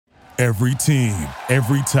Every team,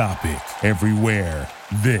 every topic, everywhere.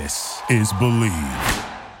 This is Believe.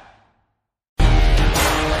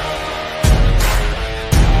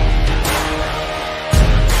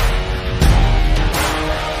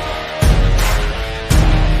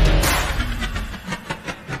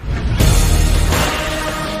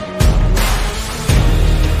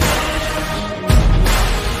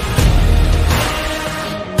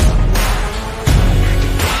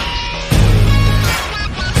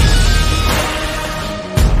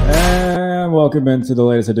 Welcome into the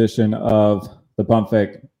latest edition of the Pump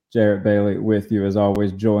Fake. Jarrett Bailey with you as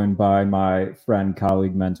always, joined by my friend,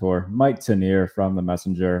 colleague, mentor, Mike Tanier from The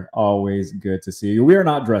Messenger. Always good to see you. We are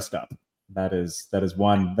not dressed up. That is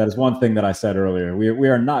one thing that I said earlier. We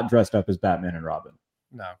are not dressed up as Batman and Robin.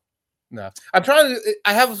 No.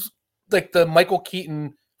 I have like the Michael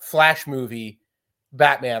Keaton Flash movie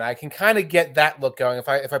Batman. I can kind of get that look going if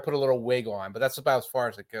I put a little wig on, but that's about as far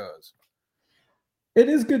as it goes. It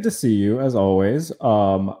is good to see you, as always.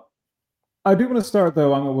 I do want to start,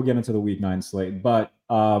 though. We'll get into the Week 9 slate, but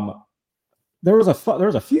there was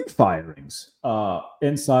a few firings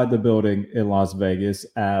inside the building in Las Vegas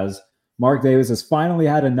as Mark Davis has finally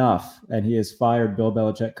had enough, and he has fired Bill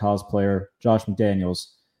Belichick cosplayer Josh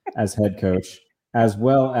McDaniels as head coach, as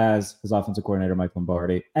well as his offensive coordinator Mike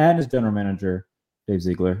Lombardi and his general manager Dave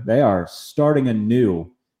Ziegler. They are starting anew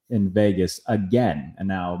in Vegas again, and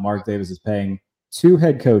now Mark Davis is paying two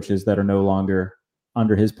head coaches that are no longer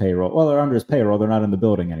under his payroll. Well, they're under his payroll. They're not in the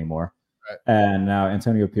building anymore. Right. And now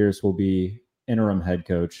Antonio Pierce will be interim head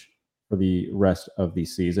coach for the rest of the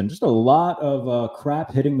season. Just a lot of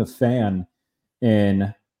crap hitting the fan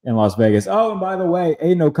in Las Vegas. Oh, and by the way,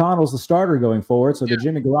 Aiden O'Connell's the starter going forward. So the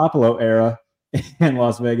Jimmy Garoppolo era in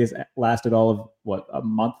Las Vegas lasted all of, a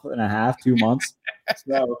month and a half, 2 months.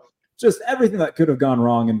 So just everything that could have gone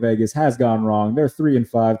wrong in Vegas has gone wrong. They're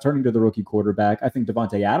 3-5, turning to the rookie quarterback. I think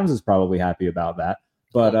Devontae Adams is probably happy about that.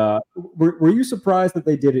 But were you surprised that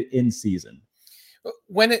they did it in season?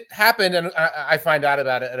 When it happened, and I find out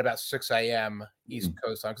about it at about 6 a.m. East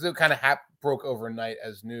Coast time, because it kind of broke overnight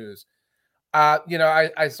as news.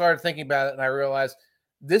 I started thinking about it, and I realized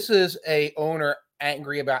this is a owner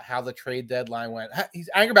angry about how the trade deadline went. He's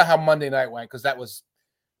angry about how Monday night went, because that was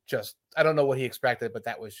just, I don't know what he expected, but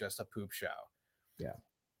that was just a poop show. Yeah.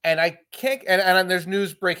 And I can't, and there's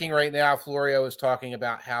news breaking right now. Florio is talking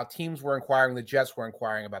about how teams were inquiring, the Jets were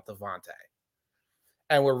inquiring about Devontae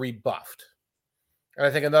and were rebuffed. And I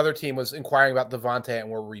think another team was inquiring about Devontae and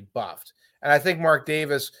were rebuffed. And I think Mark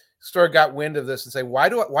Davis got wind of this and say, why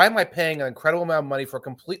am I paying an incredible amount of money for a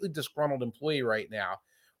completely disgruntled employee right now,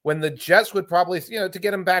 when the Jets would probably, to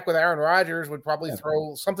get him back with Aaron Rodgers, would probably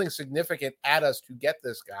throw something significant at us to get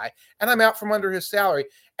this guy. And I'm out from under his salary.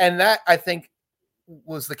 And that, I think,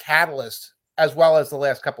 was the catalyst, as well as the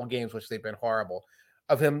last couple of games, which they've been horrible,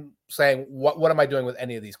 of him saying, what am I doing with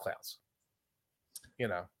any of these clowns?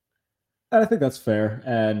 I think that's fair.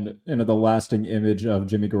 And, the lasting image of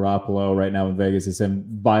Jimmy Garoppolo right now in Vegas is him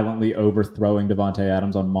violently overthrowing Devontae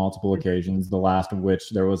Adams on multiple occasions, the last of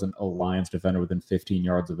which there was an Alliance defender within 15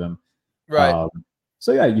 yards of him. Right.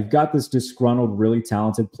 So, yeah, you've got this disgruntled, really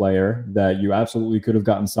talented player that you absolutely could have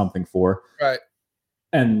gotten something for. Right.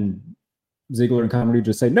 And Ziegler and company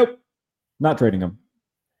just say, nope, not trading him.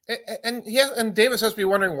 And Davis has to be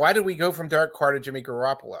wondering, why did we go from Derek Carr to Jimmy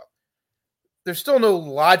Garoppolo? There's still no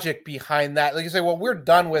logic behind that. Like you say, well, we're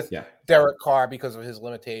done with Derek Carr because of his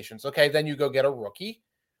limitations. Okay, then you go get a rookie,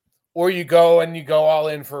 or you go all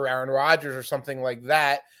in for Aaron Rodgers or something like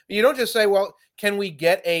that. You don't just say, well, can we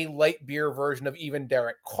get a light beer version of even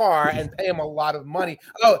Derek Carr and pay him a lot of money?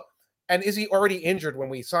 Oh, and is he already injured when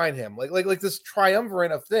we sign him? Like this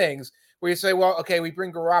triumvirate of things where you say, well, okay, we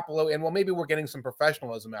bring Garoppolo in. Well, maybe we're getting some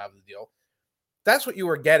professionalism out of the deal. That's what you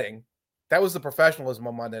were getting. That was the professionalism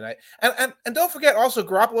on Monday night. And don't forget, also,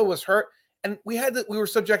 Garoppolo was hurt, and we were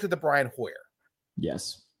subjected to Brian Hoyer.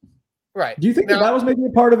 Yes. Right. Do you think that was maybe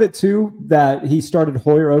a part of it too, that he started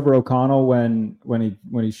Hoyer over O'Connell when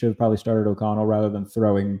he should have probably started O'Connell rather than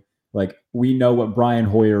throwing, like, we know what Brian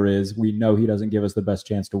Hoyer is. We know he doesn't give us the best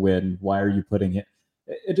chance to win. Why are you putting it?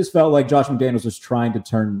 It just felt like Josh McDaniels was trying to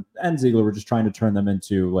turn, and Ziegler were just trying to turn them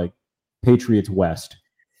into, like, Patriots West.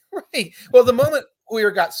 Right. Well, the moment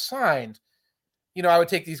Hoyer got signed, I would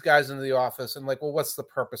take these guys into the office and like, well, what's the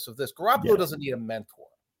purpose of this? Garoppolo doesn't need a mentor.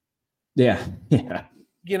 Yeah.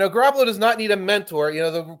 Garoppolo does not need a mentor.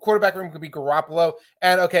 The quarterback room could be Garoppolo,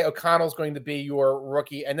 and okay, O'Connell's going to be your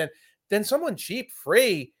rookie, and then someone cheap,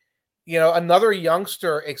 free, another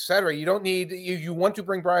youngster, etc. You don't need you want to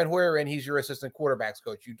bring Brian Hoyer in. He's your assistant quarterbacks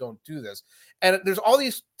coach. You don't do this. And there's all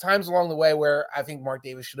these times along the way where I think Mark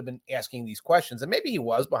Davis should have been asking these questions, and maybe he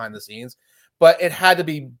was behind the scenes, but it had to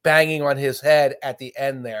be banging on his head at the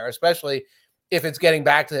end there, especially if it's getting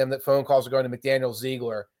back to him that phone calls are going to McDaniels,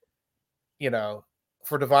 Ziegler,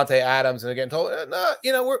 for Devontae Adams, and again told,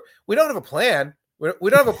 no, we don't have a plan. We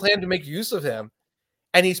don't have a plan to make use of him,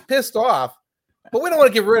 and he's pissed off. But we don't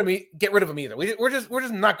want to get rid of him either. We're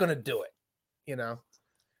just not going to do it.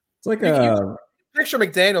 It's like you picture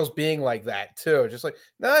McDaniels being like that too. Just like,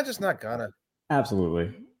 no, just not gonna.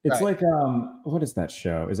 Absolutely. It's like what is that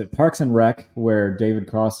show? Is it Parks and Rec, where David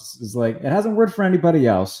Cross is like, it hasn't worked for anybody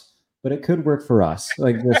else, but it could work for us.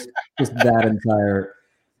 Like just that entire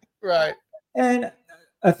right. And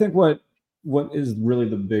I think what is really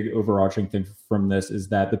the big overarching thing from this is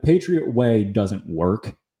that the Patriot way doesn't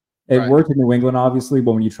work. It worked in New England, obviously,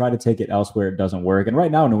 but when you try to take it elsewhere, it doesn't work. And right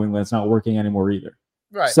now in New England, it's not working anymore either.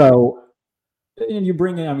 Right. So, and you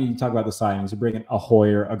bring in, you talk about the signings, you bring in a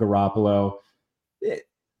Hoyer, a Garoppolo.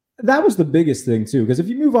 That was the biggest thing, too, because if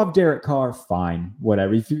you move off Derek Carr, fine,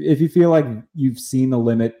 whatever. If you feel like you've seen the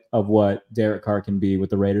limit of what Derek Carr can be with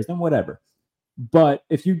the Raiders, then whatever. But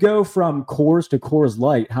if you go from Coors to Coors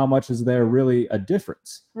Light, how much is there really a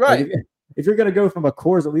difference? Right. Like if you're going to go from a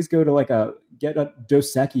Coors, at least go to get a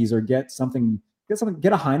Dos Equis or get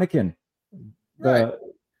a Heineken. Right.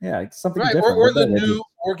 Something right. different.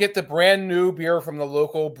 Or get the brand new beer from the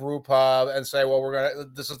local brew pub and say, well,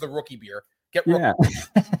 this is the rookie beer. Get rookie.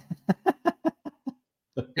 Yeah.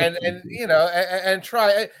 and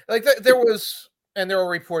try there were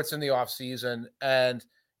reports in the off season and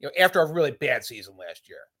after a really bad season last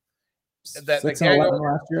year that 6-11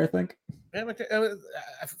 last year, I think.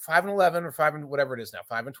 5-11 or 5 and whatever it is now,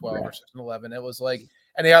 5-12 or 6-11. It was like,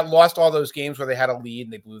 and they had lost all those games where they had a lead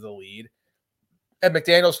and they blew the lead. And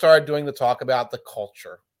McDaniel started doing the talk about the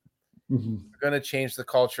culture. Mm-hmm. We're going to change the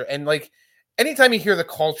culture. And anytime you hear the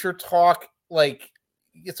culture talk,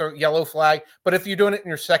 it's a yellow flag. But if you're doing it in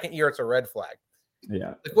your second year, it's a red flag.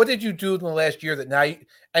 Yeah. What did you do in the last year that now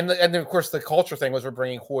and then of course the culture thing was we're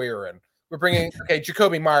bringing Hoyer in. We're bringing,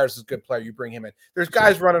 Jacoby Myers is a good player. You bring him in. There's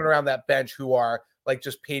guys running around that bench who are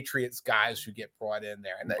just Patriots guys who get brought in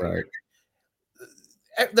there. And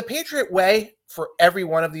the Patriot way for every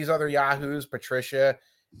one of these other Yahoos, Patricia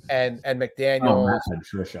and McDaniel,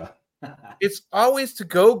 Patricia. it's always to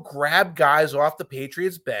go grab guys off the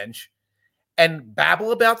Patriots bench and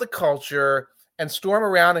babble about the culture and storm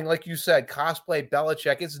around and, like you said, cosplay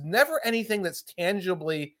Belichick. It's never anything that's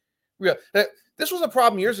tangibly real. This was a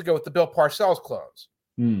problem years ago with the Bill Parcells clones.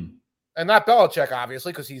 And not Belichick,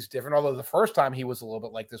 obviously, because he's different. Although the first time he was a little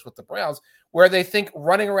bit like this with the Browns, where they think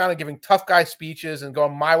running around and giving tough guy speeches and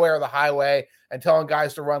going my way or the highway and telling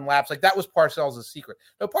guys to run laps, that was Parcells' secret.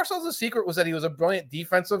 No, Parcells' secret was that he was a brilliant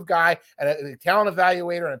defensive guy and a talent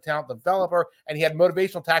evaluator and a talent developer, and he had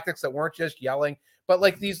motivational tactics that weren't just yelling.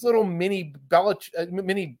 But these little mini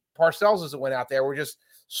Parcellses that went out there were just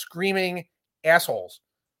screaming assholes.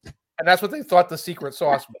 And that's what they thought the secret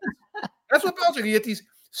sauce was. That's what Belichick, you get these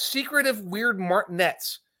secretive, weird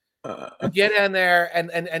martinets who get in there and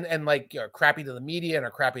crappy to the media and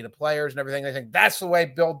are crappy to players and everything. They think that's the way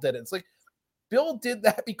Bill did it. It's like Bill did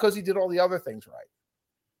that because he did all the other things right.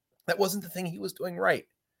 That wasn't the thing he was doing right.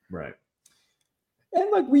 Right.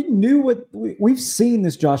 And we knew we've seen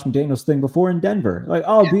this Josh McDaniels thing before in Denver.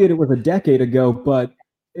 Albeit it was a decade ago, but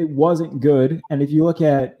it wasn't good. And if you look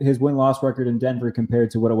at his win-loss record in Denver compared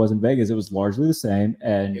to what it was in Vegas, it was largely the same.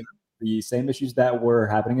 And the same issues that were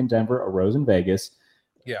happening in Denver arose in Vegas.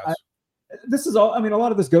 Yes. This is all, a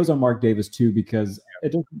lot of this goes on Mark Davis too, because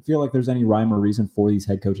it doesn't feel like there's any rhyme or reason for these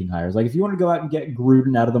head coaching hires. If you want to go out and get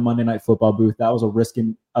Gruden out of the Monday Night Football booth, that was a risk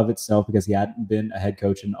in of itself because he hadn't been a head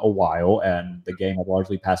coach in a while and the game had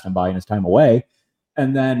largely passed him by in his time away.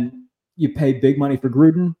 And then you pay big money for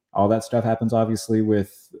Gruden. All that stuff happens obviously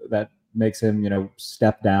that makes him,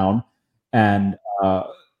 step down. And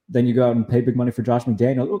then you go out and pay big money for Josh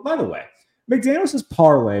McDaniels. Oh, by the way, McDaniels has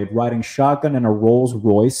parlayed riding shotgun in a Rolls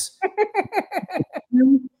Royce.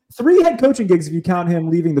 3 head coaching gigs if you count him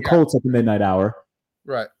leaving the Colts at the midnight hour.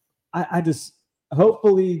 Right. I just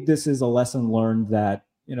hopefully this is a lesson learned that,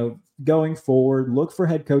 going forward, look for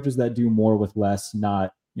head coaches that do more with less,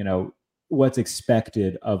 not, what's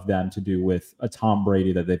expected of them to do with a Tom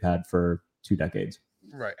Brady that they've had for 2 decades.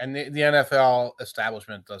 Right. And the NFL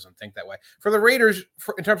establishment doesn't think that way. For the Raiders,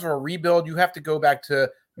 in terms of a rebuild, you have to go back to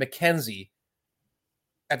McKenzie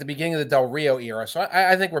at the beginning of the Del Rio era. So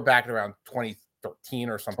I think we're back at around 2013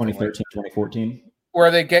 or something. 2013, 2014.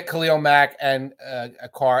 Where they get Khalil Mack and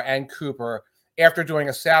Carr and Cooper after doing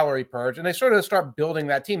a salary purge, and they sort of start building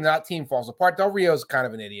that team. That team falls apart. Del Rio's kind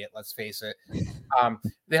of an idiot, let's face it.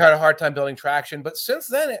 They had a hard time building traction. But since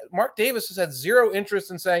then, Mark Davis has had zero interest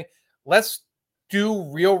in saying, let's do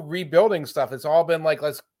real rebuilding stuff. It's all been like,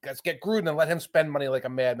 let's get Gruden and let him spend money like a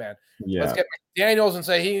madman. Yeah. Let's get McDaniels and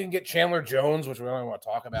say he can get Chandler Jones, which we don't even want to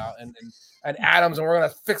talk about, and Adams, and we're going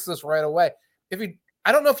to fix this right away.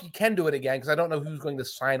 I don't know if he can do it again because I don't know who's going to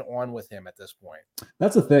sign on with him at this point.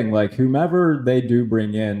 That's the thing. Like, whomever they do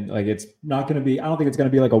bring in, like, it's not going to be, I don't think it's going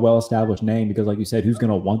to be like a well-established name because, like you said, who's going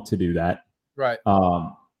to want to do that? Right. I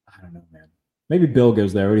don't know, man. Maybe Bill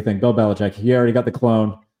goes there. What do you think? Bill Belichick. He already got the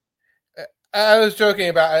clone. I was joking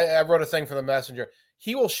about, I wrote a thing for the Messenger.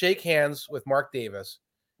 He will shake hands with Mark Davis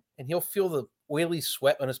and he'll feel the oily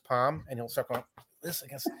sweat on his palm and he'll start going, this, I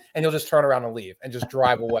guess, and he'll just turn around and leave and just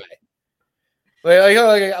drive away.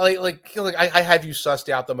 I have you sussed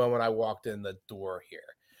out the moment I walked in the door here.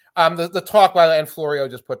 The talk, by the way, and Florio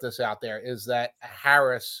just put this out there, is that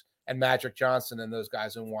Harris and Magic Johnson and those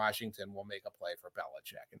guys in Washington will make a play for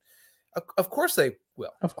Belichick. And of course they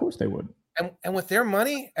will. Of course they would. And with their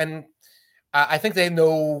money, and I think they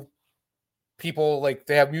know people, like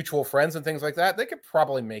they have mutual friends and things like that, they could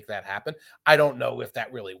probably make that happen. I don't know if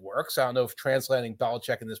that really works. I don't know if translating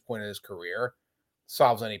Belichick in this point in his career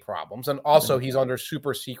solves any problems. And also he's under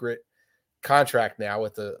super secret contract now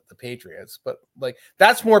with the Patriots, but like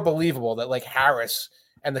that's more believable that like Harris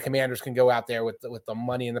and the Commanders can go out there with the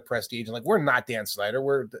money and the prestige and like, we're not Dan Snyder,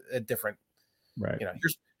 we're a different, right? You know,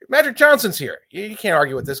 here's Magic Johnson's here. You can't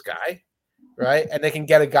argue with this guy, right? And they can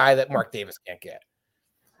get a guy that Mark Davis can't get.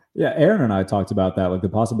 Yeah, Aaron and I talked about that, like the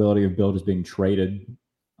possibility of Bill just being traded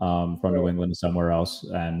from New England to somewhere else,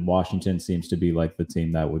 and Washington seems to be like the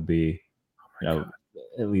team that would be,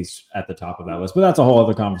 at least at the top of that list. But that's a whole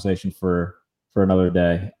other conversation for another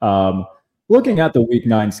day. Looking at the Week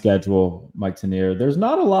 9 schedule, Mike Tanier, there's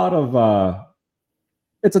not a lot of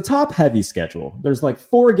it's a top-heavy schedule. There's like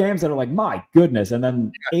 4 games that are like, my goodness, and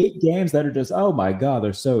then 8 games that are just, oh my God,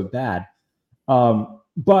 they're so bad.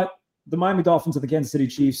 But the Miami Dolphins and the Kansas City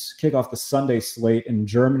Chiefs kick off the Sunday slate in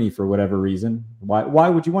Germany for whatever reason. Why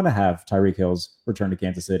would you want to have Tyreek Hill's return to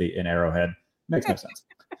Kansas City in Arrowhead? Makes no sense.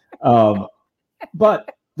 But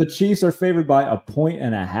the Chiefs are favored by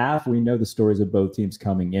 1.5. We know the stories of both teams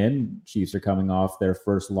coming in. Chiefs are coming off their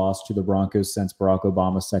first loss to the Broncos since Barack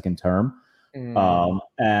Obama's second term.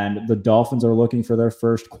 And the Dolphins are looking for their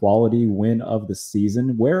first quality win of the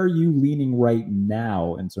season. Where are you leaning right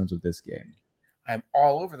now in terms of this game? I'm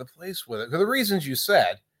all over the place with it. For the reasons you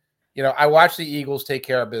said, I watched the Eagles take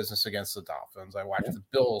care of business against the Dolphins. I watched the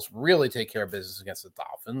Bills really take care of business against the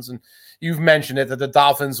Dolphins. And you've mentioned it, that the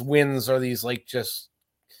Dolphins wins are these like just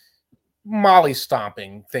molly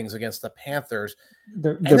stomping things against the Panthers.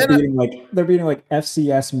 They're beating like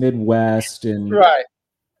FCS Midwest and right.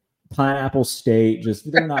 Pineapple State.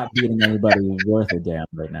 They're not beating anybody worth a damn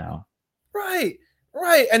right now. Right.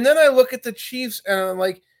 And then I look at the Chiefs and I'm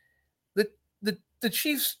like, the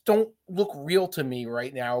Chiefs don't look real to me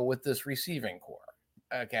right now with this receiving core.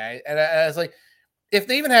 Okay. And I was like, if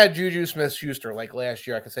they even had Juju Smith-Schuster like last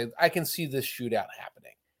year, I could say, I can see this shootout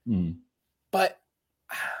happening. But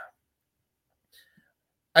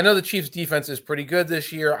I know the Chiefs defense is pretty good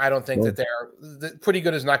this year. I don't think that pretty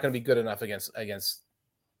good is not going to be good enough against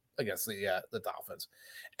the Dolphins.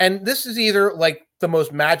 And this is either like the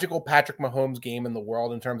most magical Patrick Mahomes game in the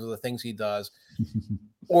world in terms of the things he does,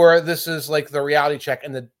 or this is like the reality check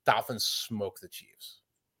and the Dolphins smoke the Chiefs.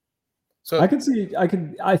 So I think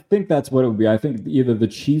that's what it would be. I think either the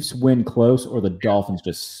Chiefs win close or the Dolphins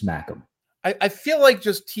just smack them. I feel like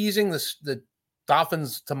just teasing the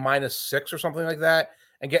Dolphins to -6 or something like that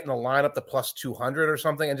and getting the line up to plus 200 or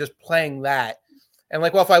something and just playing that. And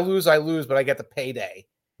like, well, if I lose, I lose, but I get the payday.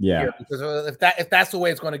 Yeah. Here, because if that's the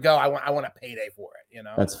way it's going to go, I want a payday for it.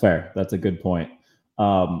 That's fair. That's a good point.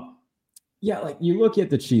 Yeah, like you look at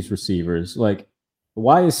the Chiefs receivers, like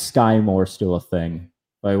why is Sky Moore still a thing?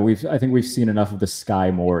 Like I think we've seen enough of the Sky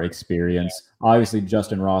Moore experience. Obviously,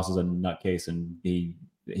 Justin Ross is a nutcase and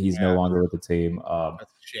he's no longer with the team.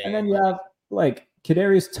 And then you have like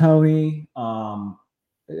Kadarius Toney.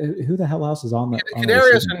 Who the hell else is on that?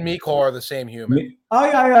 Kadarius and Mecole are the same human. Oh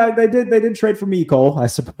yeah, they did trade for Mecole, I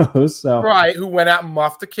suppose. So right, who went out and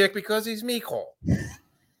muffed the kick because he's Mecole.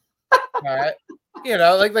 All right.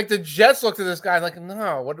 Like the Jets looked at this guy like,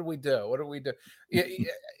 no, what did we do? Yeah,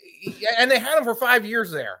 and they had him for 5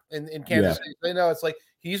 years there in Kansas City. They know it's like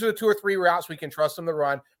these are the 2 or 3 routes we can trust him to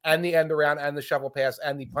run, and the end around, and the shovel pass,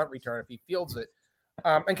 and the punt return if he fields it.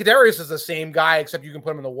 And Kadarius is the same guy, except you can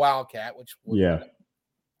put him in the Wildcat, which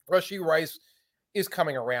Rashee Rice is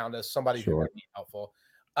coming around as somebody who might be helpful.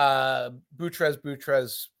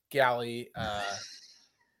 Butrez, Galley,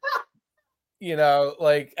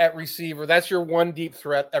 like at receiver. That's your one deep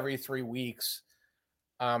threat every 3 weeks.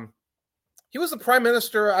 He was the prime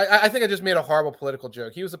minister. I think I just made a horrible political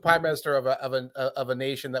joke. He was the prime minister of a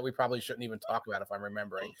nation that we probably shouldn't even talk about, if I'm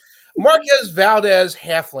remembering. Marquez Valdez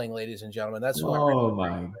Halfling, ladies and gentlemen. That's who. Oh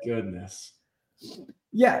my goodness.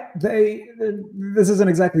 Yeah, this isn't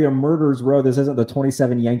exactly a murderer's row. This isn't the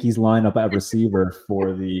 27 Yankees lineup at receiver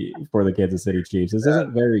for the Kansas City Chiefs. This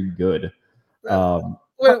isn't very good.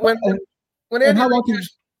 When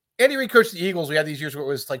Andy Reid coached the Eagles, we had these years where it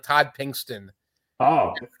was like Todd Pinkston.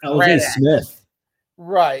 Oh, L.J. Smith.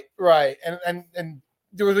 Right. And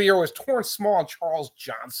there was a year where it was Torrance Small and Charles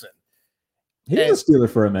Johnson. He was a Steeler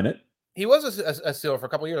for a minute. He was a Steeler for a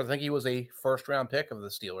couple of years. I think he was a first-round pick of the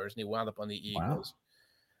Steelers, and he wound up on the Eagles.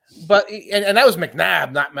 Wow. But and that was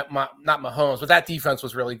McNabb, not Mahomes. But that defense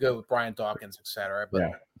was really good with Brian Dawkins, et cetera.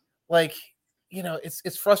 But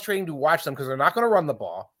it's frustrating to watch them because they're not going to run the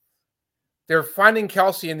ball. They're finding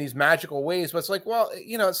Kelsey in these magical ways, but it's like, well,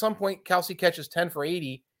 at some point Kelsey catches 10 for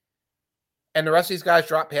 80, and the rest of these guys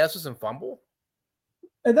drop passes and fumble.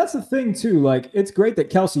 And that's the thing too. Like, it's great that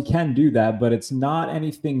Kelsey can do that, but it's not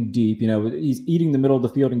anything deep. He's eating the middle of the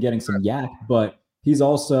field and getting some yak, but he's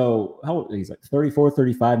also he's like 34,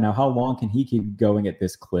 35 now. How long can he keep going at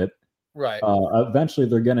this clip? Right. Eventually,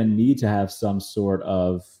 they're going to need to have some sort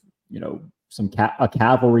of a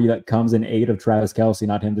cavalry that comes in aid of Travis Kelsey,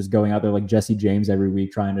 not him just going out there like Jesse James every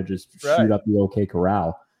week trying to just shoot up the OK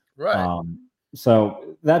Corral. Right.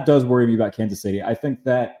 So that does worry me about Kansas City. I think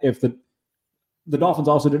that if the Dolphins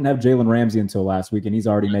also didn't have Jalen Ramsey until last week, and he's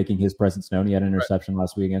already making his presence known. He had an interception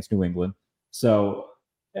last week against New England. So,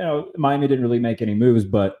 Miami didn't really make any moves,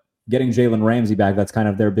 but getting Jalen Ramsey back, that's kind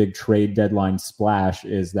of their big trade deadline splash,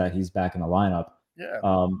 is that he's back in the lineup. Yeah.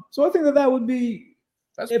 So I think that would be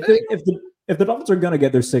if the Dolphins are going to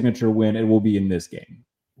get their signature win, it will be in this game.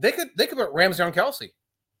 They could put Ramsey on Kelsey.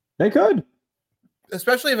 They could,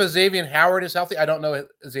 especially if Xavier Howard is healthy. I don't know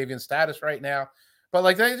Xavier's status right now, but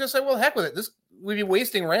like they just say, well, heck with it. We'd be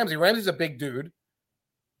wasting Ramsey. Ramsey's a big dude,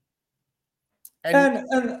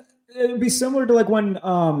 and it'd be similar to like when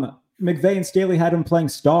McVay and Staley had him playing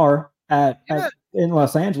star in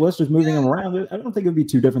Los Angeles, just moving him around. I don't think it would be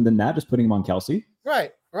too different than that, just putting him on Kelsey.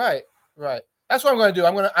 Right. That's what I'm going to do.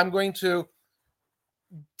 I'm going to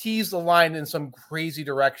tease the line in some crazy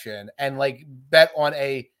direction and like bet on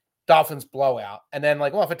a Dolphins blowout, and then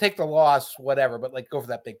like, well, if I take the loss, whatever, but like go for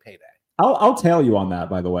that big payday. I'll tail you on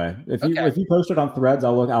that, by the way. If you post it on Threads,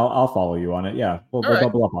 I'll follow you on it. Yeah, we'll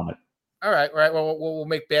double up on it. All right. Well, we'll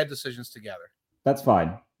make bad decisions together. That's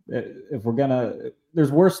fine. If we're gonna,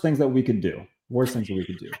 there's worse things that we could do. We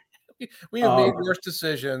have made worse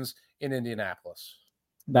decisions in Indianapolis.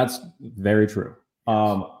 That's very true.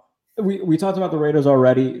 We talked about the Raiders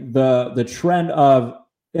already. The trend of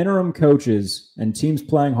interim coaches and teams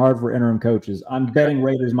playing hard for interim coaches. I'm betting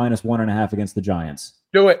Raiders minus 1.5 against the Giants.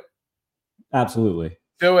 Do it. Absolutely.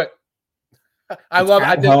 Do it. At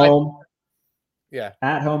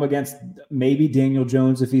home against maybe Daniel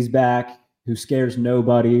Jones if he's back, who scares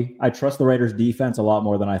nobody. I trust the Raiders defense a lot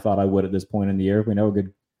more than I thought I would at this point in the year. We know how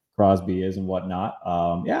good Crosby is and whatnot.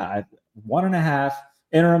 1.5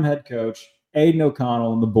 interim head coach, Aiden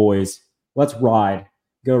O'Connell and the boys. Let's ride.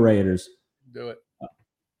 Go Raiders. Do it.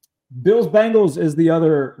 Bills Bengals is the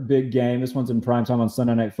other big game. This one's in primetime on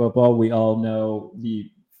Sunday Night Football. We all know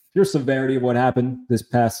the pure severity of what happened this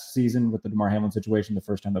past season with the DeMar Hamlin situation, the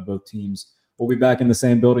first time that both teams will be back in the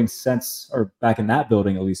same building back in that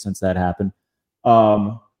building, at least since that happened.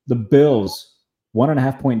 The Bills,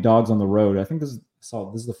 1.5-point dogs on the road. I think this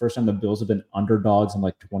is the first time the Bills have been underdogs in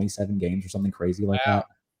like 27 games or something crazy like that.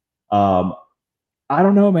 I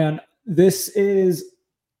don't know, man. This is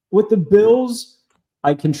with the Bills.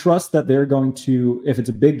 I can trust that they're going to, if it's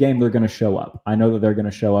a big game, they're going to show up. I know that they're going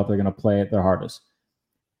to show up. They're going to play at their hardest.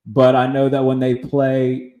 But I know that when they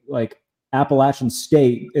play like Appalachian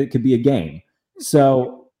State, it could be a game.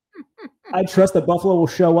 So I trust that Buffalo will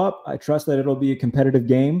show up. I trust that it'll be a competitive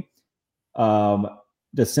game.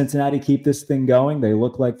 Does Cincinnati keep this thing going? They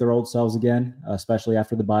look like their old selves again, especially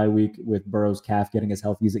after the bye week with Burrow's calf getting as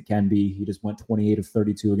healthy as it can be. He just went 28 of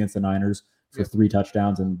 32 against the Niners for 3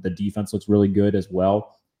 touchdowns, and the defense looks really good as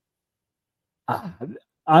well.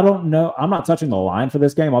 I don't know. I'm not touching the line for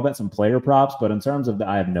this game. I'll bet some player props, but in terms of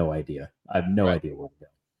I have no idea. I have no idea where to go.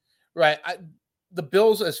 Right. The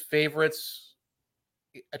Bills as favorites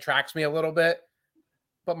attracts me a little bit,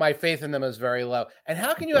 but my faith in them is very low. And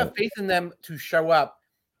how can you have faith in them to show up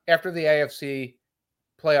after the AFC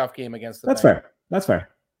playoff game against the Bengals? That's fair.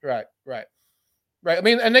 Right. Right. I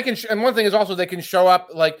mean, and they can, and one thing is also they can show up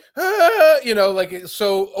like, like it's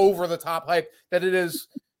so over the top hype that it is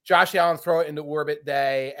Josh Allen throw it into orbit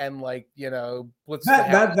day and blitz.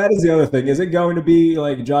 That is the other thing. Is it going to be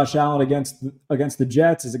like Josh Allen against the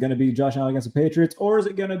Jets? Is it going to be Josh Allen against the Patriots, or is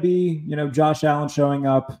it going to be Josh Allen showing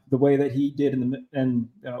up the way that he did in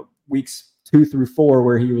weeks 2 through 4,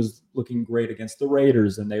 where he was looking great against the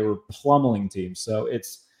Raiders and they were pummeling teams? So it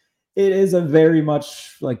is a very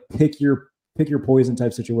much like pick your poison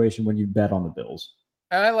type situation when you bet on the Bills.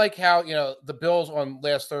 And I like how, the Bills on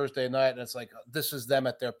last Thursday night, and it's like, this is them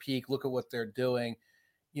at their peak. Look at what they're doing.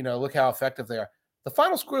 Look how effective they are. The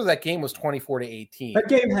final score of that game was 24-18. That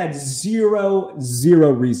game had zero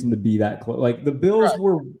reason to be that close. Like the Bills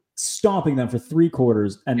were stomping them for 3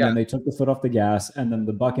 quarters, and then they took the foot off the gas, and then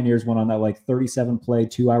the Buccaneers went on that 37-play,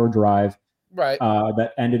 2-hour drive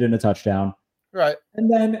that ended in a touchdown. Right.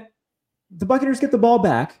 And then the Buccaneers get the ball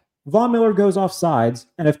back. Von Miller goes off sides,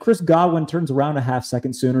 and if Chris Godwin turns around a half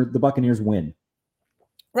second sooner, the Buccaneers win.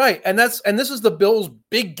 Right, and this is the Bills'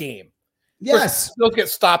 big game. Yes, Bills get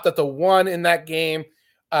stopped at the 1 in that game.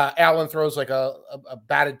 Allen throws like a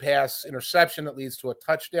batted pass interception that leads to a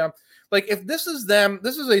touchdown. Like if this is them,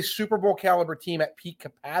 this is a Super Bowl caliber team at peak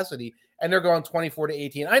capacity, and they're going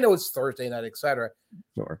 24-18. I know it's Thursday night, etc.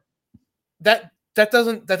 Sure. That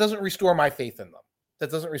doesn't restore my faith in them. That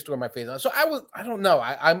doesn't restore my faith. So I don't know.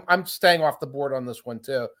 I'm staying off the board on this one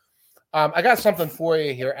too. I got something for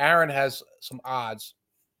you here. Aaron has some odds.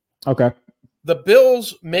 Okay. The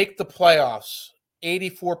Bills make the playoffs,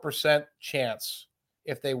 84% chance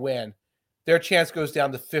if they win. Their chance goes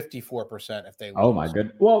down to 54% if they lose. Oh my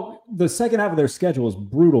goodness. Well, the second half of their schedule is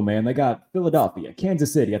brutal, man. They got Philadelphia,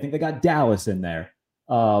 Kansas City. I think they got Dallas in there.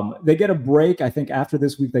 They get a break. I think after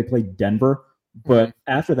this week they play Denver. But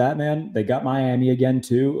after that, man, they got Miami again,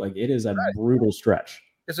 too. Like, it is a brutal stretch.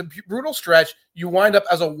 It's a brutal stretch. You wind up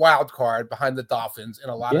as a wild card behind the Dolphins in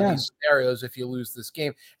a lot of these scenarios if you lose this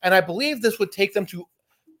game. And I believe this would take them to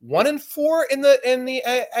 1-4 in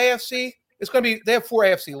the AFC. It's going to be – they have 4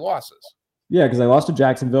 AFC losses. Yeah, because they lost to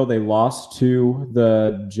Jacksonville. They lost to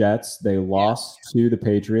the Jets. They lost to the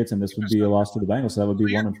Patriots. And this would be a loss to the Bengals. So that would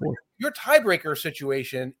be 1-4. Your tiebreaker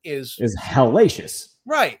situation is hellacious.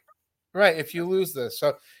 Right. Right, if you lose this.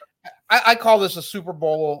 So I call this a Super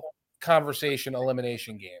Bowl conversation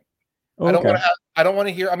elimination game. Okay. I don't want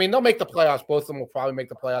to hear. I mean, they'll make the playoffs. Both of them will probably make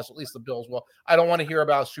the playoffs. At least the Bills will. I don't want to hear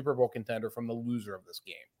about a Super Bowl contender from the loser of this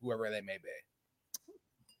game, whoever they may be.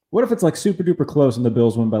 What if it's like super duper close and the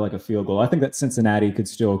Bills win by like a field goal? I think that Cincinnati could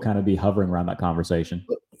still kind of be hovering around that conversation.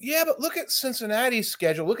 Yeah, but look at Cincinnati's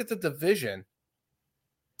schedule. Look at the division.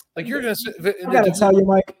 Like you're going to. I got to tell you,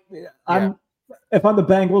 Mike. If I'm the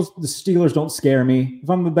Bengals, the Steelers don't scare me. If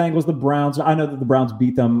I'm the Bengals, the Browns, I know that the Browns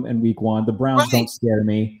beat them in week 1. The Browns don't scare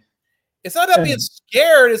me. It's not about being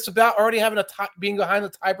scared. It's about already having being behind the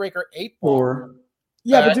tiebreaker 8 ball.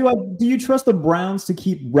 But do you trust the Browns to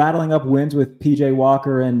keep rattling up wins with PJ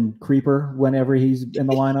Walker and Creeper whenever he's in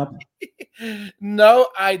the lineup? No,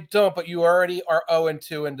 I don't. But you already are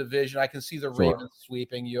 0-2 in division. I can see the Ravens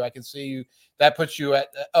sweeping you. I can see you. That puts you at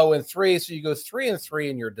 0-3. So you go 3-3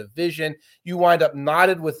 in your division. You wind up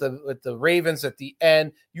knotted with the Ravens at the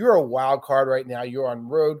end. You're a wild card right now. You're on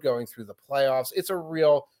road going through the playoffs. It's a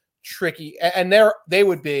real tricky. And they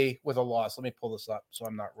would be with a loss. Let me pull this up so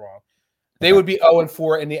I'm not wrong. They would be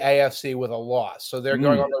 0-4 in the AFC with a loss. So they're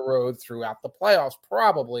going on the road throughout the playoffs,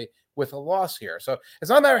 probably with a loss here. So it's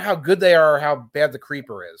not matter how good they are or how bad the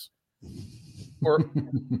Creeper is, or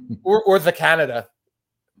the Canada.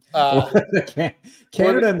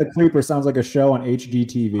 Canada and the Creeper sounds like a show on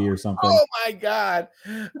HGTV or something. Oh my god!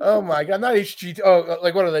 Not HGTV. Oh,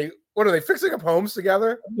 like what are they? What are they fixing up homes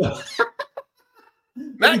together?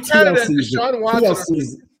 Not Canada. Sean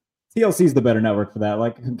Watson. TLC's the better network for that.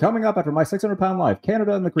 Like coming up after my 600-pound life,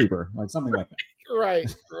 Canada and the Creeper, like something like that.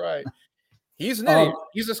 Right. He's an idiot.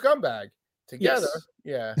 He's a scumbag. Together,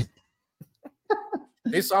 yeah.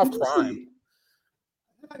 They solve crime.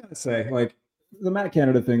 I gotta say, like the Matt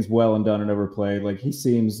Canada thing's well and done and overplayed. Like he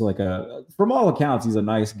seems like from all accounts, he's a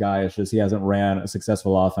nice guy. It's just he hasn't ran a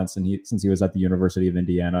successful offense since he was at the University of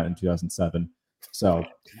Indiana in 2007. So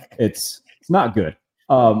it's not good.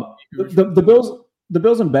 The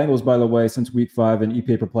Bills and Bengals, by the way, since week 5 in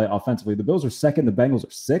EPA per play offensively, the Bills are 2nd, the Bengals are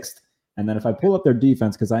 6th. And then if I pull up their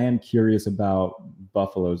defense, because I am curious about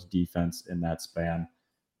Buffalo's defense in that span.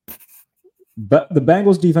 But the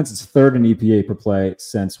Bengals defense is 3rd in EPA per play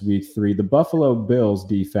since week 3. The Buffalo Bills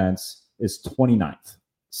defense is 29th.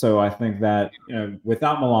 So I think that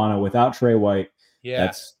without Milano, without Trey White,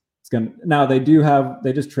 it's gonna. Now they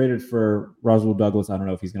just traded for Roswell Douglas. I don't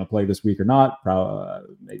know if he's going to play this week or not. Probably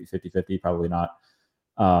maybe 50-50, probably not.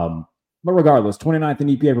 But regardless, 29th in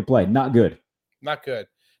EPA per play, not good. Not good.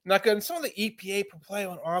 Not good. And some of the EPA per play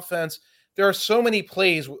on offense, there are so many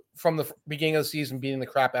plays from the beginning of the season beating the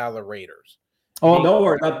crap out of the Raiders. Oh, don't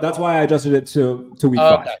worry. That's why I adjusted it to week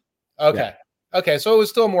 5. Okay. Okay. So it was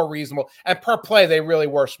still more reasonable. And per play, they really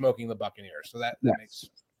were smoking the Buccaneers. So that makes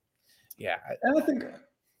sense. Yeah. And I think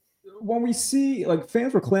when we see like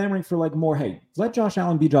fans were clamoring for like more, hey, let Josh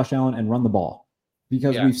Allen be Josh Allen and run the ball.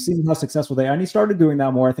 Because we've seen how successful they are. And he started doing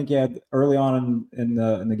that more. I think he had early on in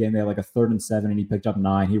the game, they had like a 3rd and 7, and he picked up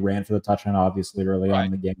 9. He ran for the touchdown, obviously, early on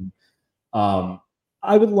in the game.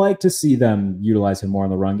 I would like to see them utilize him more in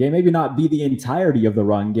the run game. Maybe not be the entirety of the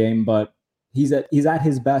run game, but he's at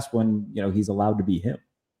his best when he's allowed to be him.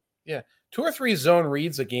 Yeah. 2 or 3 zone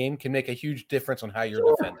reads a game can make a huge difference on how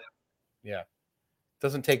you're defended. Yeah.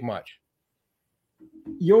 Doesn't take much.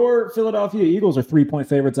 Your Philadelphia Eagles are 3-point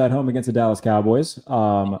favorites at home against the Dallas Cowboys.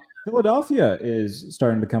 Philadelphia is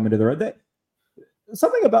starting to come into the road.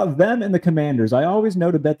 Something about them and the Commanders, I always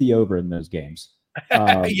know to bet the over in those games.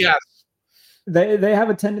 Yes. They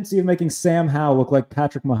have a tendency of making Sam Howell look like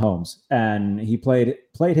Patrick Mahomes, and he played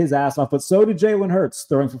his ass off, but so did Jalen Hurts,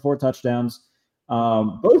 throwing for 4 touchdowns.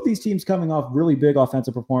 Both these teams coming off really big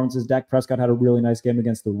offensive performances. Dak Prescott had a really nice game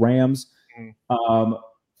against the Rams.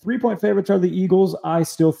 3-point favorites are the Eagles. I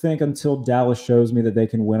still think until Dallas shows me that they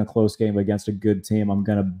can win a close game against a good team, I'm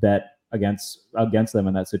going to bet against them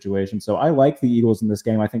in that situation. So I like the Eagles in this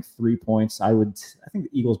game. I think 3 points. I think the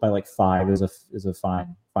Eagles by like 5 is a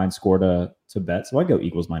fine score to bet. So I go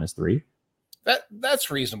Eagles -3. That's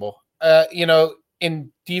reasonable.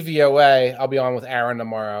 In DVOA, I'll be on with Aaron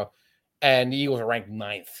tomorrow, and the Eagles are ranked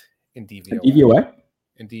 9th in DVOA.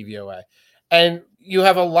 In DVOA. And you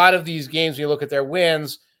have a lot of these games, when you look at their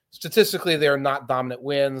wins, statistically, they're not dominant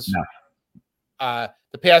wins. No.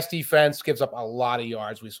 The pass defense gives up a lot of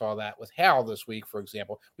yards. We saw that with Hal this week, for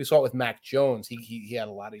example. We saw it with Mac Jones. He had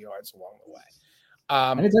a lot of yards along the way.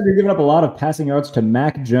 Anytime you're giving up a lot of passing yards to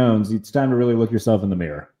Mac Jones, it's time to really look yourself in the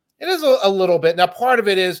mirror. It is a little bit. Now, part of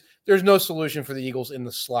it is there's no solution for the Eagles in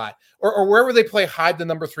the slot. Or wherever they play, hide the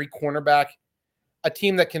number 3 cornerback. A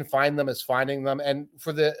team that can find them is finding them. And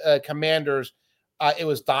for the Commanders, it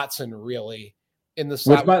was Dotson, really. In the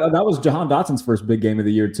slot. That was Jahan Dotson's first big game of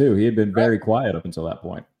the year, too. He had been very quiet up until that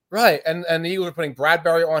point. Right. And the Eagles are putting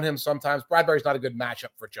Bradbury on him sometimes. Bradbury's not a good matchup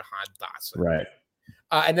for Jahan Dotson. Right.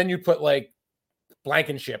 And then you put like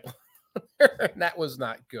Blankenship. And that was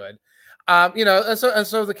not good. And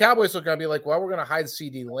so the Cowboys are going to be like, well, we're going to hide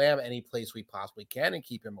CD Lamb any place we possibly can and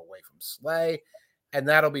keep him away from Slay. And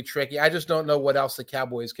that'll be tricky. I just don't know what else the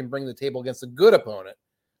Cowboys can bring to the table against a good opponent,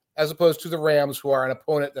 as opposed to the Rams, who are an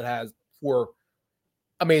opponent that has 4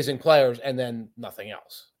 amazing players and then nothing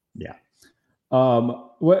else. Yeah.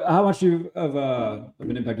 How much of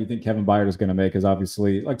an impact do you think Kevin Byard is going to make? Because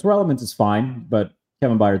obviously, like, Terrell Owens is fine, but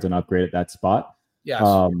Kevin Byard's an upgrade at that spot. Yes.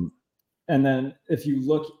 And then if you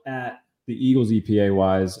look at the Eagles EPA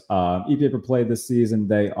wise, EPA per play this season,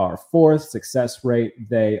 they are 4th. Success rate,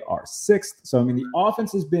 they are 6th. So, I mean, the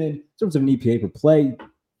offense has been, in terms of an EPA per play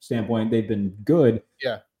standpoint, they've been good.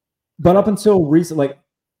 Yeah. But up until recently,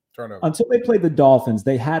 turnover. Until they played the Dolphins,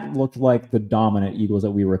 they hadn't looked like the dominant Eagles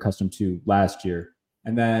that we were accustomed to last year.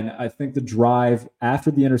 And then I think the drive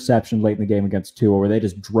after the interception late in the game against Tua, where they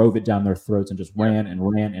just drove it down their throats and just ran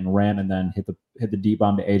and then hit the deep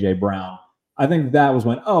bomb to AJ Brown. I think that was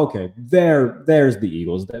when, there's the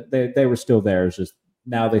Eagles. They were still there. It's just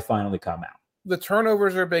now they finally come out. The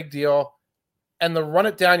turnovers are a big deal. And the run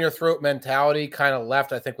it down your throat mentality kind of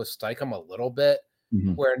left, I think, with Steichen a little bit.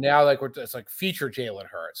 Mm-hmm. Where now, it's like feature Jalen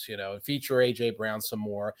Hurts, feature AJ Brown some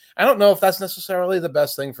more. I don't know if that's necessarily the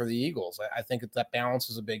best thing for the Eagles. I think that balance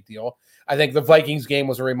is a big deal. I think the Vikings game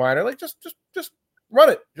was a reminder, like just run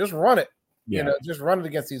it, just run it, just run it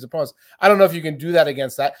against these opponents. I don't know if you can do that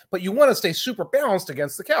against that, but you want to stay super balanced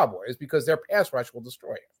against the Cowboys because their pass rush will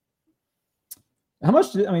destroy you. How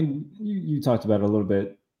much? You talked about it a little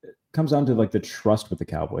bit. It comes down to like the trust with the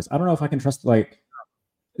Cowboys. I don't know if I can trust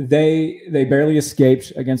They barely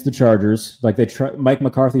escaped against the Chargers. Like Mike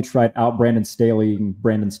McCarthy tried out Brandon Staley, and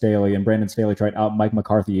Brandon Staley tried out Mike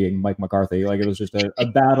McCarthy. Like it was just a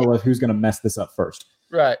battle of who's going to mess this up first.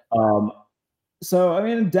 Right. So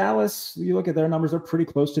in Dallas, you look at their numbers; they're pretty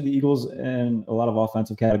close to the Eagles in a lot of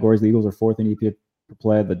offensive categories. The Eagles are 4th in EPA per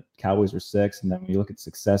play. The Cowboys are 6th, and then when you look at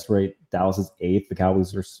success rate, Dallas is 8th.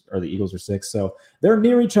 The Eagles are 6th. So they're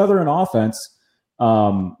near each other in offense.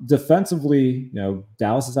 Defensively,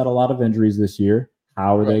 Dallas has had a lot of injuries this year.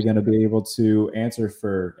 How are they going to be able to answer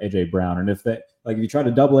for AJ Brown? And if you try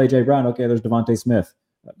to double AJ Brown, okay, there's Devontae Smith.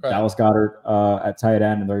 Right. Dallas got her at tight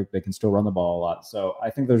end, and they can still run the ball a lot. So I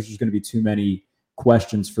think there's just going to be too many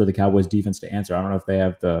questions for the Cowboys defense to answer. I don't know if they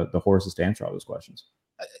have the horses to answer all those questions.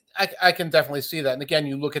 I can definitely see that. And again,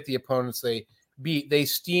 you look at the opponents they beat, they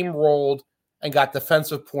steamrolled and got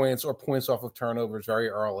defensive points or points off of turnovers very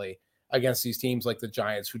early against these teams like the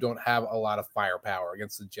Giants, who don't have a lot of firepower,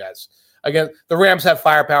 against the Jets. Again, the Rams have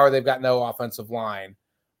firepower. They've got no offensive line.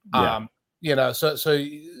 Yeah. So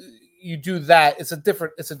you do that. It's a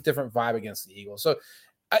different vibe against the Eagles. So,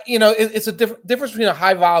 it's a difference between a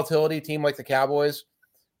high volatility team like the Cowboys,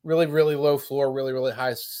 really, really low floor, really, really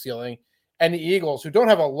high ceiling, and the Eagles, who don't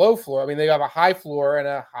have a low floor. I mean, they have a high floor and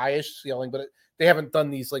a high-ish ceiling, but they haven't done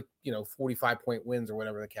these 45-point wins or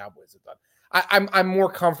whatever the Cowboys have done. I'm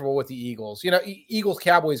more comfortable with the Eagles. Eagles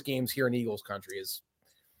Cowboys games here in Eagles country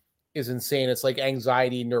is insane. It's like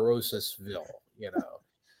anxiety neurosisville,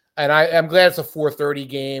 And I'm glad it's a 4:30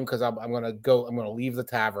 game, because I'm going to leave the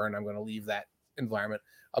tavern. I'm going to leave that environment.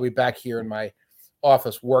 I'll be back here in my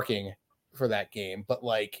office working for that game. But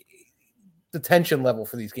the tension level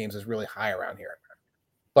for these games is really high around here.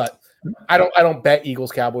 But I don't bet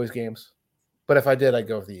Eagles Cowboys games. But if I did, I'd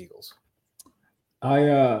go with the Eagles.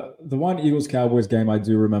 The one Eagles Cowboys game I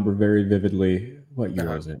do remember very vividly. What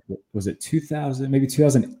year was it? Was it 2000? Maybe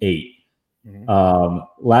 2008.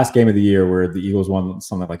 Mm-hmm. Last game of the year, where the Eagles won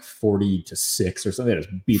something like 40-6 or something. They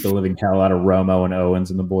just beat the living hell out of Romo and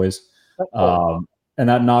Owens and the boys. And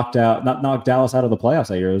that knocked Dallas out of the playoffs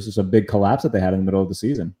that year. It was just a big collapse that they had in the middle of the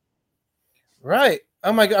season. Right.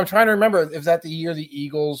 Oh my God. I'm trying to remember if that the year the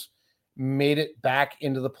Eagles made it back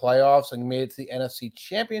into the playoffs and made it to the NFC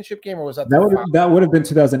Championship game, or was that that would have been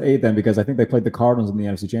 2008 then, because I think they played the Cardinals in the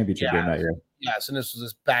NFC Championship game that year. Yes, and this was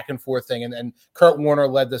this back and forth thing, and Kurt Warner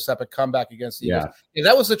led this epic comeback against the Eagles. Yeah,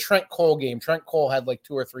 that was the Trent Cole game. Trent Cole had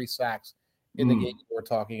 2 or 3 sacks in the game we're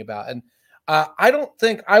talking about, and I don't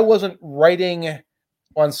think I wasn't writing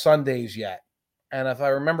on Sundays yet, and if I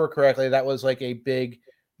remember correctly, that was a big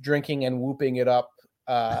drinking and whooping it up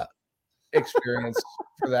experience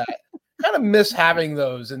for that. Kind of miss having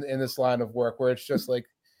those in this line of work, where it's just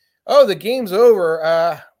oh, the game's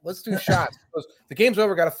over. Let's do shots. The game's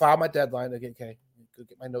over. Got to file my deadline. Okay, go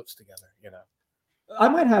get my notes together. I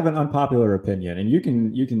might have an unpopular opinion, and you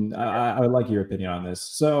can. I would like your opinion on this.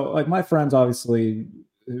 So, my friends obviously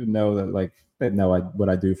who know that they know what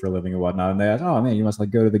I do for a living and whatnot, and they ask, "Oh man, you must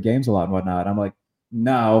go to the games a lot and whatnot." I'm like,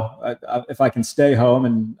 no, if I can stay home,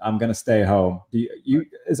 and I'm going to stay home.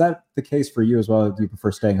 Is that the case for you as well? Do you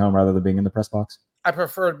prefer staying home rather than being in the press box? I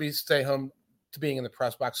prefer to stay home to being in the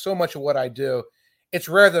press box. So much of what I do, it's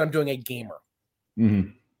rare that I'm doing a gamer.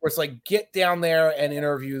 Mm-hmm. Where it's get down there and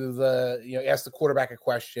interview ask the quarterback a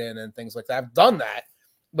question and things like that. I've done that,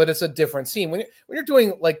 but it's a different scene. When you're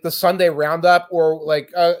doing the Sunday roundup, or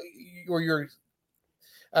you're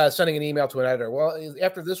sending an email to an editor. Well,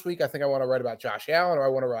 after this week, I think I want to write about Josh Allen, or I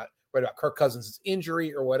want to write about Kirk Cousins'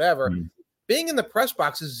 injury or whatever. Mm-hmm. Being in the press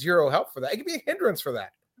box is zero help for that. It can be a hindrance for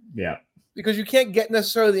that. Yeah. Because you can't get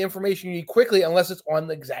necessarily the information you need quickly unless it's on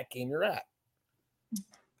the exact game you're at.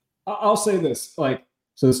 I'll say this.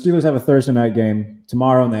 So the Steelers have a Thursday night game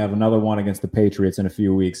tomorrow, and they have another one against the Patriots in a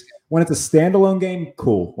few weeks. When it's a standalone game,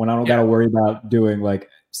 cool. When I don't got to worry about doing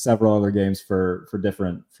several other games for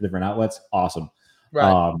different outlets, awesome.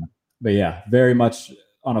 Right. But yeah, very much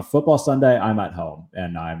on a football Sunday, I'm at home,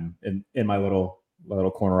 and I'm in my little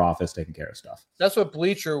corner office taking care of stuff. That's what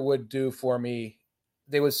Bleacher would do for me.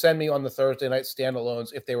 They would send me on the Thursday night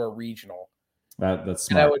standalones if they were regional. That's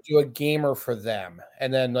smart. And I would do a gamer for them.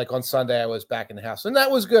 And then on Sunday, I was back in the house. And that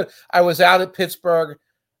was good. I was out at Pittsburgh.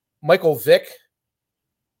 Michael Vick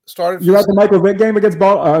started. You at the Michael Vick game against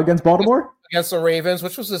Baltimore? Against the Ravens,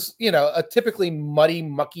 which was this, a typically muddy,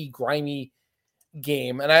 mucky, grimy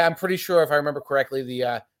game. And I'm pretty sure, if I remember correctly,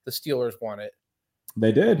 the Steelers won it.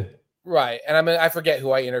 They did. Right. And I forget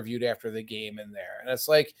who I interviewed after the game in there. And it's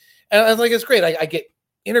it's great. I get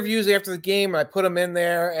interviews after the game, and I put them in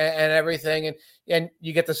there and everything. And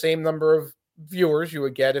you get the same number of viewers you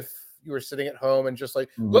would get if you were sitting at home and just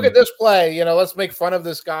look at this play, let's make fun of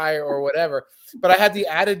this guy or whatever. But I had the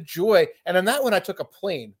added joy. And on that one, I took a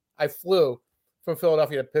plane. I flew from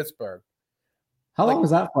Philadelphia to Pittsburgh. How long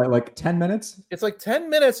was that flight? 10 minutes? It's 10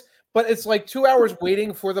 minutes, but it's 2 hours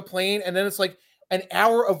waiting for the plane. And then it's an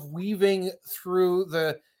hour of weaving through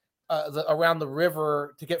the around the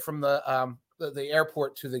river to get from the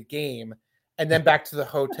airport to the game, and then back to the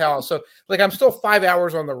hotel. So I'm still 5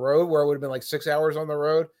 hours on the road, where it would have been 6 hours on the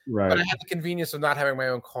road. Right. But I had the convenience of not having my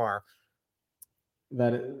own car.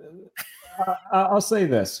 I'll say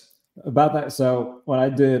this about that. So when I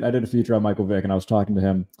did a feature on Michael Vick, and I was talking to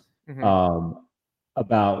him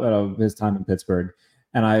about his time in Pittsburgh.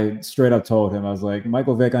 And I straight up told him, I was like,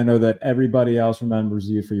 Michael Vick, I know that everybody else remembers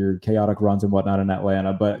you for your chaotic runs and whatnot in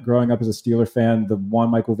Atlanta, but growing up as a Steeler fan, the one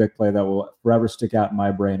Michael Vick play that will forever stick out in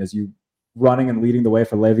my brain is you running and leading the way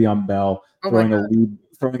for Le'Veon Bell, throwing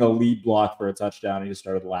a lead block for a touchdown, and he just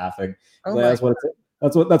started laughing. That's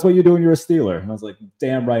what you do when you're a Steeler. And I was like,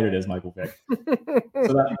 damn right it is, Michael Vick.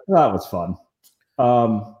 So that was fun.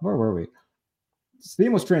 Where were we?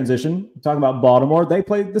 Seamless transition. Talking about Baltimore, they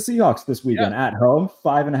played the Seahawks this weekend at home,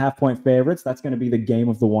 5.5-point favorites. That's going to be the game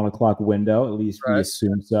of the 1 o'clock window. At least we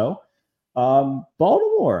assume so.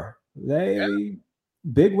 Baltimore,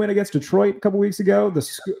 big win against Detroit a couple weeks ago.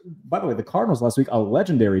 By the way, the Cardinals last week, a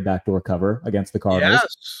legendary backdoor cover against the Cardinals.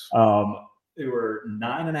 Yes. They were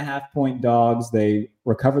 9.5-point dogs. They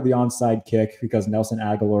recovered the onside kick because Nelson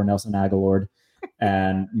Aguilar,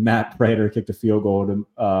 and Matt Prater kicked a field goal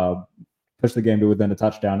to push the game to within a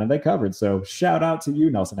touchdown, and they covered. So shout out to you,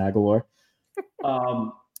 Nelson Aguilar.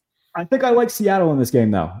 I think I like Seattle in this game,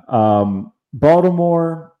 though.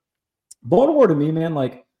 Baltimore to me, man,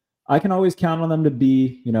 like I can always count on them to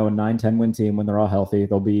be, a 9-10 win team when they're all healthy.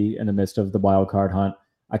 They'll be in the midst of the wild card hunt.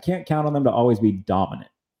 I can't count on them to always be dominant,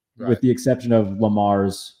 with the exception of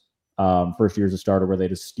Lamar's first year as a starter, where they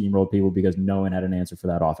just steamrolled people because no one had an answer for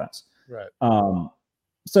that offense. Right.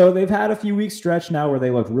 So they've had a few weeks stretch now where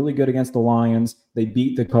they look really good against the Lions. They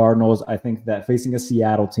beat the Cardinals. I think that facing a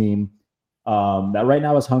Seattle team that right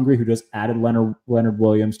now is hungry, who just added Leonard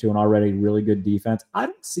Williams to an already really good defense, I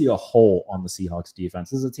don't see a hole on the Seahawks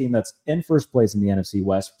defense. This is a team that's in first place in the NFC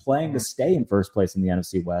West, playing to stay in first place in the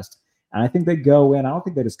NFC West. And I think they go in. I don't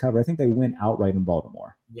think they just cover. I think they win outright in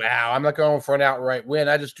Baltimore. Wow, I'm not going for an outright win.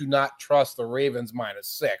 I just do not trust the Ravens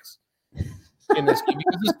 -6 in this game.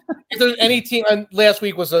 Because if there's any team, and last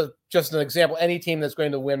week was just an example, any team that's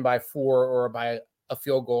going to win by 4 or by a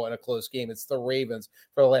field goal in a close game, it's the Ravens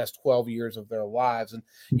for the last 12 years of their lives. And,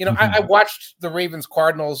 I watched the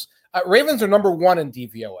Ravens-Cardinals. Ravens are number 1 in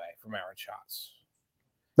DVOA from Aaron shots.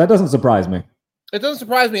 That doesn't surprise me. It doesn't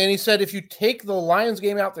surprise me. And he said if you take the Lions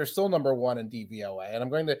game out, they're still number 1 in DVOA. And I'm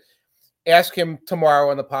going to ask him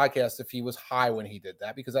tomorrow on the podcast if he was high when he did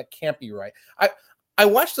that, because that can't be right. I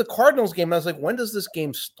watched the Cardinals game, and I was like, when does this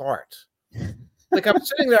game start? Like, I'm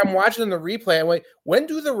sitting there, I'm watching the replay. I'm like, when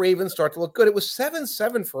do the Ravens start to look good? It was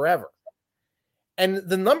 7-7 forever. And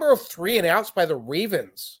the number of 3-and-outs by the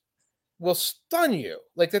Ravens will stun you.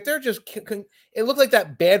 Like, that they're just – it looked like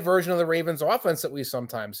that bad version of the Ravens offense that we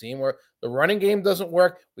sometimes see, where the running game doesn't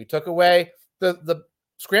work. We took away the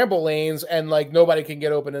scramble lanes, and like nobody can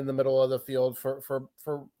get open in the middle of the field for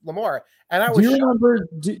Lamar. And I was do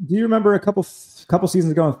you remember a couple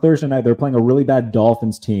seasons ago on Thursday night, they were playing a really bad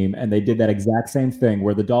Dolphins team, and they did that exact same thing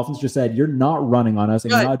where the Dolphins just said, you're not running on us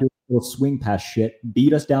and you're not doing little swing pass shit,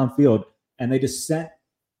 beat us downfield. And they just sent,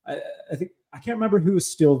 I can't remember who was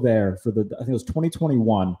still there I think it was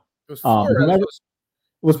 2021. It was Flores.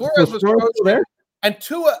 Was Flores there? And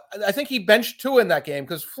Tua, I think he benched Tua in that game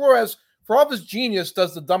because Flores, for all of his genius,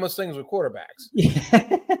 does the dumbest things with quarterbacks.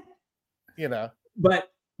 Yeah.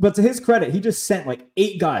 But to his credit, he just sent like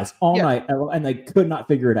 8 guys all night, and they could not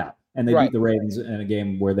figure it out. And they beat the Ravens in a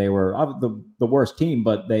game where they were the worst team,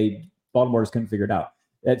 but Baltimore just couldn't figure it out.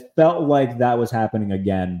 It felt like that was happening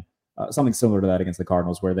again, something similar to that against the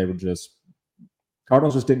Cardinals, where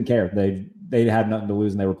Cardinals just didn't care. They had nothing to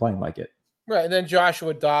lose, and they were playing like it. Right, and then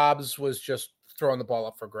Joshua Dobbs was just throwing the ball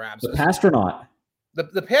up for grabs. The Pastronaut.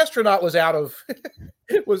 The Pastronaut was out of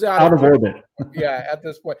orbit. Yeah, at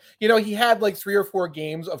this point. He had like 3 or 4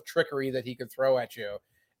 games of trickery that he could throw at you,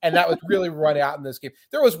 and that was really run out in this game.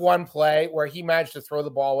 There was one play where he managed to throw the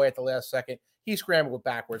ball away at the last second. He scrambled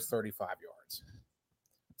backwards 35 yards.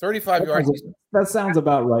 35 yards. That sounds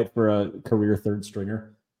about right for a career third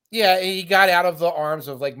stringer. Yeah, he got out of the arms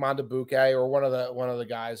of like Mondabuke or one of the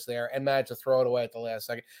guys there and managed to throw it away at the last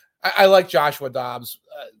second. I like Joshua Dobbs.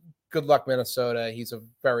 Good luck, Minnesota. He's a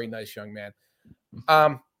very nice young man.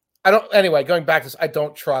 Going back to this, I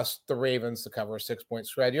don't trust the Ravens to cover a 6-point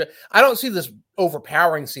spread. I don't see this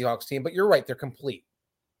overpowering Seahawks team, but you're right. They're complete.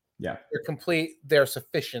 Yeah. They're complete. They're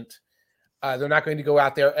sufficient. They're not going to go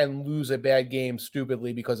out there and lose a bad game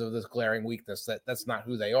stupidly because of this glaring weakness. That's not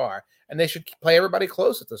who they are. And they should play everybody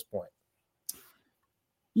close at this point.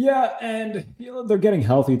 Yeah, and they're getting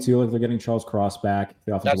healthy too. Like they're getting Charles Cross back.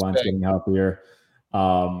 The offensive line's getting healthier.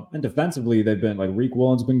 And defensively, they've been like Reek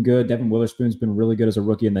Williams been good. Devin Witherspoon's been really good as a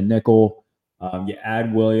rookie in the nickel. You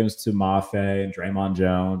add Williams to Mafe and Draymond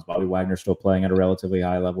Jones. Bobby Wagner's still playing at a relatively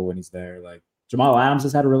high level when he's there. Like Jamal Adams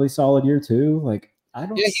has had a really solid year too. Like I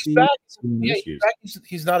don't see issues.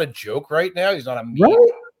 He's not a joke right now. He's not a meme.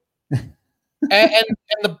 Right? and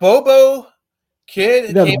the Bobo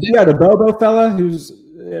Kid, the Bobo fella who's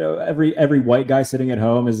every white guy sitting at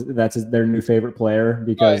home their new favorite player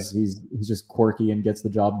because he's just quirky and gets the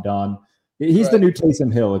job done. He's the new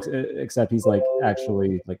Taysom Hill, except he's like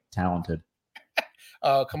actually like talented.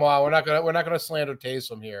 Oh, come on, we're not gonna slander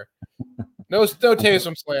Taysom here. No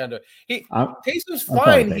Taysom slander. Taysom's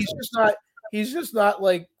fine. He's just not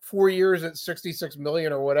like 4 years at $66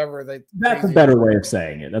 million or whatever. That's a better way of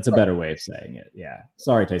saying it. That's a better way of saying it. Yeah.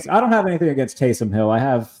 Sorry, Taysom. I don't have anything against Taysom Hill. I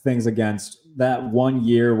have things against that 1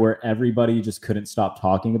 year where everybody just couldn't stop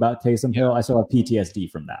talking about Taysom Hill. I still have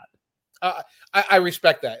PTSD from that. I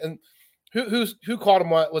respect that. And who called him?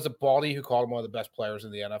 Was it Baldy who called him one of the best players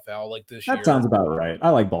in the NFL like this year? That sounds about right. I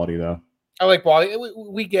like Baldy though. I like Baldy.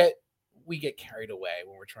 We get carried away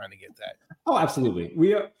when we're trying to get that. Oh, absolutely.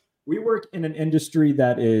 We work in an industry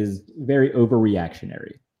that is very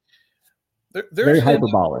overreactionary. Very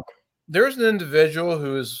hyperbolic. There's an individual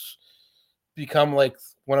who's become like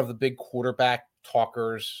one of the big quarterback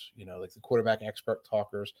talkers, like the quarterback expert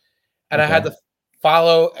talkers. And I had to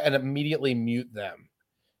follow and immediately mute them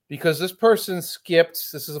because this person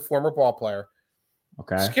this is a former ball player.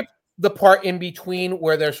 Okay. Skipped the part in between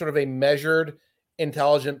where they're sort of a measured,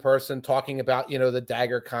 intelligent person talking about, the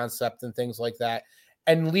dagger concept and things like that.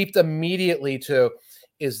 And leaped immediately to,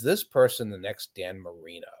 is this person the next Dan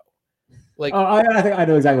Marino? Like, I think I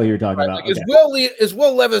know exactly what you're talking about. Like, is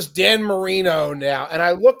Will Levis Dan Marino now? And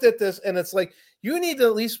I looked at this, and it's like you need to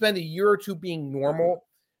at least spend a year or two being normal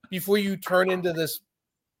before you turn into this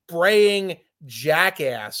braying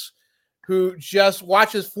jackass who just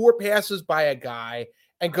watches 4 passes by a guy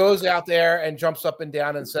and goes out there and jumps up and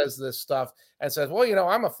down and says this stuff and says, well,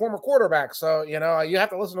 I'm a former quarterback, so, you have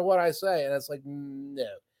to listen to what I say. And it's like, no.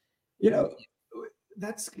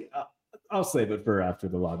 That's I'll save it for after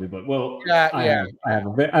the lobby, but I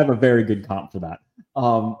have a very good comp for that.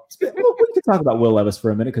 We can talk about Will Levis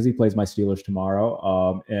for a minute because he plays my Steelers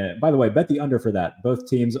tomorrow. And by the way, bet the under for that. Both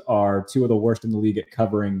teams are 2 of the worst in the league at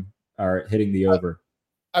covering or hitting the over.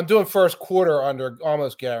 I'm doing first quarter under,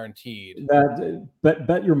 almost guaranteed.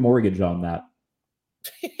 Bet your mortgage on that.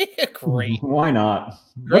 Great. Why not?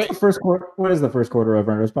 What's the first quarter? What is the first quarter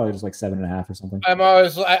over? It's probably just like 7.5 or something.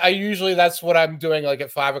 I usually that's what I'm doing like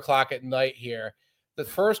at 5:00 at night here. The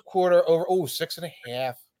first quarter over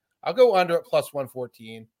 6.5. I'll go under at plus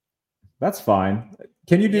 114. That's fine.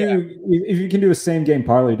 Can you do if you can do a same game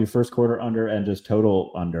parlay, do first quarter under and just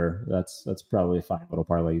total under? That's probably a fine little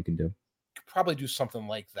parlay you can do. Probably do something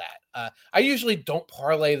like that. I usually don't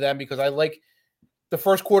parlay them because I like the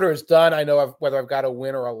first quarter is done. I know whether I've got a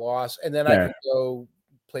win or a loss, and then I can go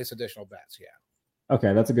place additional bets. Yeah.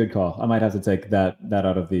 Okay, that's a good call. I might have to take that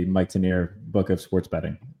out of the Mike Tanier book of sports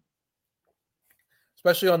betting,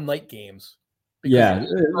 especially on night games. Yeah,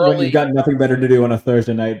 when you've got nothing better to do on a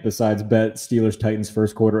Thursday night besides bet Steelers Titans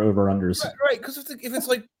first quarter over unders. Right. Because if it's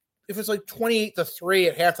like 28-3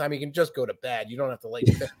 at halftime, you can just go to bed. You don't have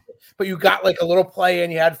to but you got like a little play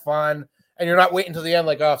and you had fun, and you're not waiting to the end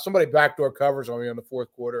like, if somebody backdoor covers on me in the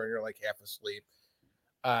fourth quarter and you're like half asleep.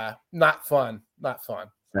 Not fun.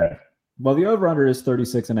 Okay. Well, the over under is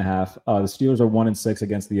 36.5. The Steelers are 1-6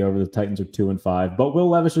 against the over. The Titans are 2-5. But Will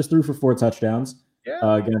Levis just threw for 4 touchdowns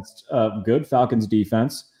against good Falcons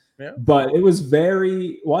defense. Yeah. But it was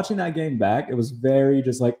watching that game back, it was very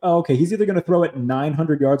just like, okay, he's either going to throw it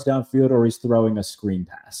 900 yards downfield or he's throwing a screen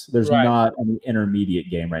pass. There's not an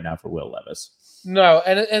intermediate game right now for Will Levis. No,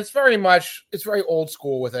 and it's very old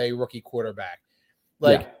school with a rookie quarterback.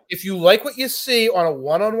 If you like what you see on a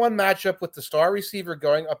one-on-one matchup with the star receiver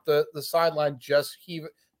going up the sideline, just heave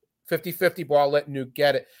it 50-50 ball, let Nuke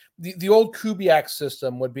get it. The old Kubiak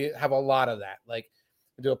system would have a lot of that. Like,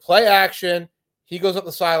 do a play action, he goes up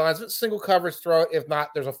the sidelines, single coverage throw. If not,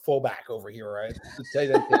 there's a fullback over here, right? Get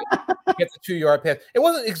the 2-yard pass. It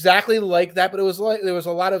wasn't exactly like that, but it was like there was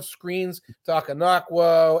a lot of screens to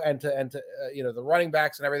Akanakwo and to the running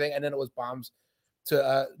backs and everything, and then it was bombs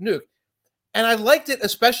to Nuke. And I liked it,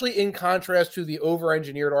 especially in contrast to the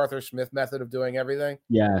over-engineered Arthur Smith method of doing everything.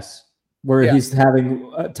 Yes, where he's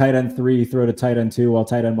having tight end 3 throw to tight end 2 while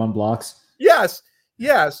tight end 1 blocks. Yes.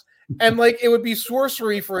 And it would be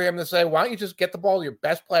sorcery for him to say, why don't you just get the ball to your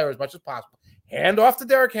best player as much as possible? Hand off to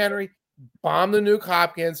Derrick Henry, bomb the Nuke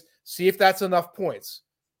Hopkins, see if that's enough points.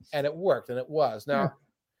 And it worked, and it was. Now,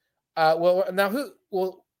 who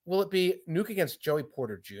will it be Nuke against Joey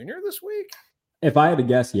Porter Jr. this week? If I had to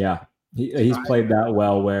guess, yeah. He's played that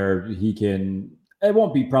well where he can. It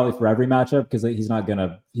won't be probably for every matchup because he's not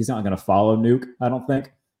gonna follow Nuke, I don't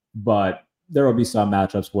think. But there will be some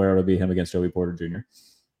matchups where it'll be him against Joey Porter Jr.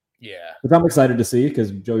 Yeah, which I'm excited to see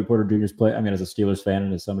because Joey Porter Jr.'s play. I mean, as a Steelers fan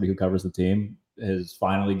and as somebody who covers the team, is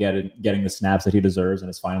finally getting the snaps that he deserves and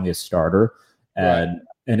is finally a starter. And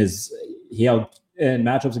he held in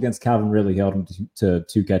matchups against Calvin Ridley, he held him to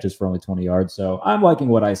 2 catches for only 20 yards. So I'm liking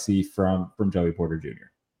what I see from Joey Porter Jr.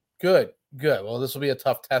 Good. Well, this will be a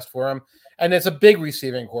tough test for him. And it's a big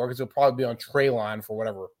receiving core because he'll probably be on Treylon for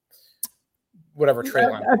whatever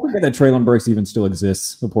Treylon. I forget that Treylon Burks even still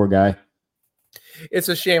exists, the poor guy. It's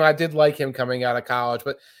a shame. I did like him coming out of college,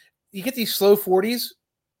 but you get these slow 40s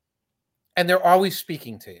and they're always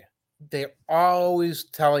speaking to you. They're always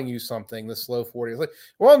telling you something, the slow 40s. Like,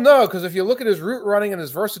 well, no, because if you look at his route running and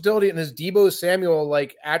his versatility and his Deebo Samuel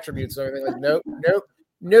like attributes and everything, like,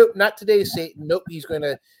 nope, not today, Satan. Nope, he's going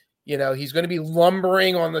to be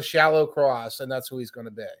lumbering on the shallow cross, and that's who he's going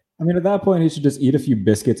to be. I mean, at that point, he should just eat a few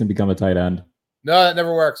biscuits and become a tight end. No, that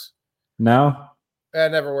never works. No?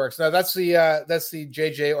 That never works. No, that's the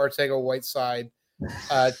JJ Ortega-Whiteside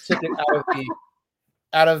ticket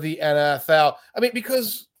out of the NFL. I mean,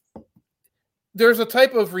 because there's a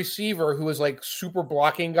type of receiver who is like super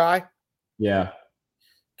blocking guy. Yeah.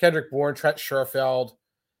 Kendrick Bourne, Trent Sherfield.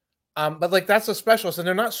 But like that's a specialist, and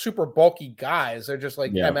they're not super bulky guys. They're just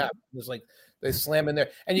like MF. Just like they slam in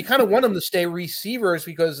there. And you kind of want them to stay receivers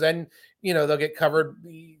because then, they'll get covered.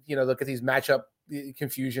 They'll get these matchup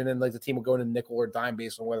confusion and like the team will go into nickel or dime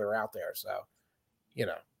based on whether they're out there. So,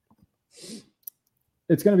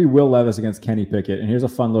 It's going to be Will Levis against Kenny Pickett. And here's a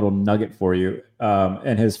fun little nugget for you.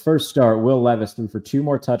 In his first start, Will Levis threw for 2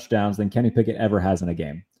 more touchdowns than Kenny Pickett ever has in a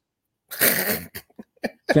game.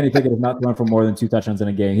 Kenny Pickett has not thrown for more than 2 touchdowns in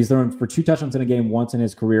a game. He's thrown for 2 touchdowns in a game once in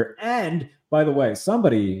his career. And by the way,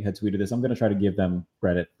 somebody had tweeted this. I'm going to try to give them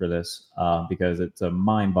credit for this because it's a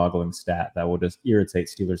mind-boggling stat that will just irritate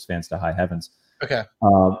Steelers fans to high heavens. Okay.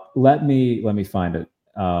 Let me find it.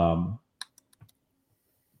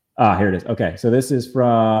 Here it is. Okay, so this is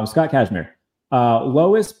from Scott Cashmere.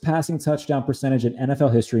 Lowest passing touchdown percentage in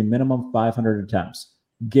NFL history, minimum 500 attempts.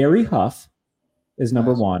 Gary Huff is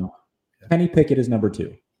number 1. Kenny Pickett is number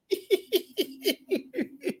 2.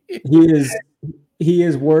 He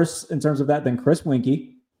is worse in terms of that than Chris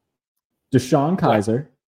Winkie, Deshaun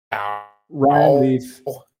Kaiser, Ryan Leaf,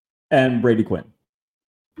 and Brady Quinn.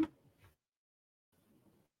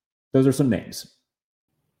 Those are some names.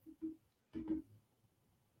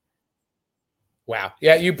 Wow.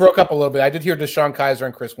 Yeah, you broke up a little bit. I did hear Deshaun Kaiser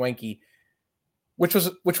and Chris Winkie, which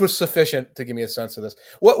was sufficient to give me a sense of this.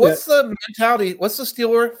 What's the mentality? What's the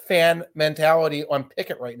Steeler fan mentality on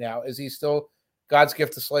Pickett right now? Is he still God's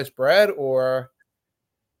gift to sliced bread, or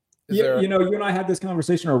you and I had this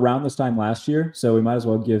conversation around this time last year, so we might as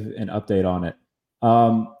well give an update on it.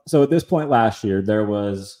 So at this point last year, there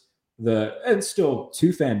was and still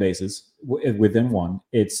 2 fan bases within one.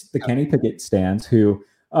 It's the Kenny Pickett stands who,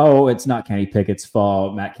 it's not Kenny Pickett's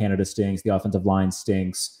fault. Matt Canada stinks. The offensive line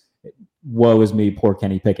stinks. Woe is me, poor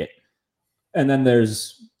Kenny Pickett. And then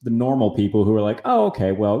there's the normal people who are like,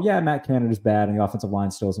 okay, well, yeah, Matt Canada's bad and the offensive line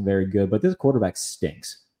still isn't very good, but this quarterback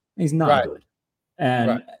stinks. He's not good.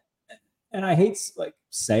 And I hate like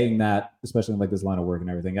saying that, especially in like this line of work and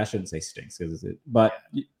everything. I shouldn't say stinks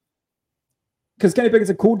because Kenny Pickett's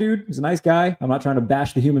a cool dude. He's a nice guy. I'm not trying to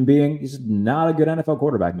bash the human being. He's just not a good NFL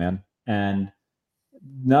quarterback, man. And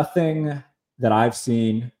nothing that I've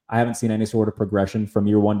seen, I haven't seen any sort of progression from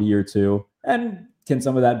year 1 to year 2. And can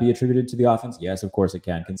some of that be attributed to the offense? Yes, of course it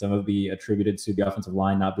can. Can some of it be attributed to the offensive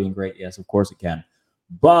line not being great? Yes, of course it can.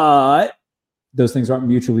 But those things aren't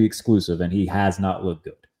mutually exclusive, and he has not looked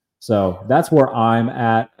good. So that's where I'm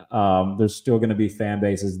at. There's still going to be fan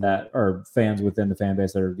bases that are fans within the fan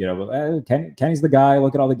base that are, Kenny's the guy.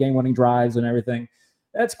 Look at all the game-winning drives and everything.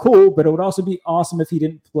 That's cool, but it would also be awesome if he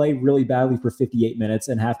didn't play really badly for 58 minutes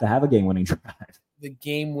and have to have a game-winning drive. The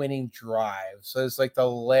game-winning drive. So it's like the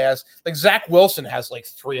last, like Zach Wilson has like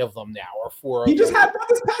 3 of them now or 4. He just had one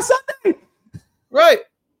this past Sunday. Right.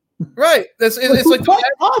 It's like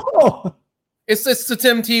awful. It's the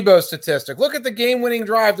Tim Tebow statistic. Look at the game-winning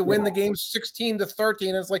drive to win the game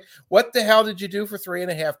 16-13. It's like, what the hell did you do for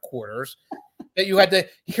 3.5 quarters that you had to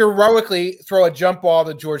heroically throw a jump ball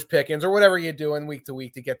to George Pickens or whatever you do in week to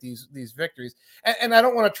week to get these victories? And I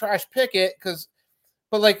don't want to trash Pickett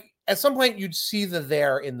but like at some point you'd see the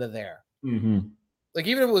there in the there. Mm-hmm. Like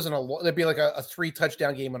even if it was there'd be like a 3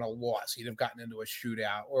 touchdown game and a loss. He'd have gotten into a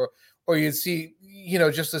shootout, or you'd see,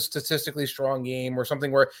 just a statistically strong game or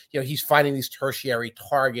something where, he's finding these tertiary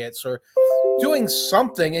targets or doing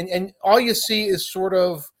something. And all you see is sort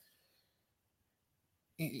of,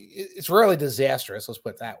 it's rarely disastrous. Let's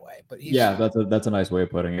put it that way. But that's a nice way of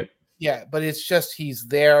putting it. Yeah. But it's just, he's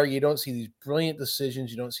there. You don't see these brilliant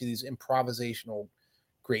decisions. You don't see these improvisational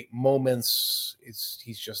great moments.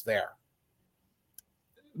 He's just there.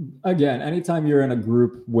 Again, anytime you're in a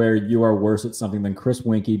group where you are worse at something than Chris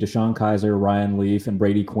Winkie, Deshaun Kaiser, Ryan Leaf, and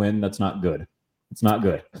Brady Quinn, that's not good. It's not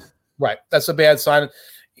good. Right. That's a bad sign.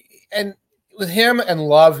 And with him and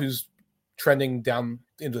Love, who's trending down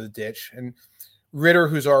into the ditch, and Ritter,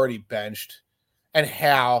 who's already benched, and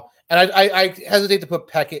Hal. And I hesitate to put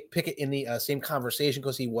Pickett in the same conversation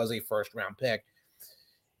because he was a first-round pick.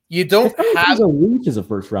 You don't have a Leach as a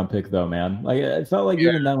first-round pick, though, man. Like it felt like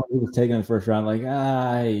even then when he was taken in the first round, like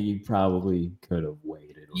you probably could have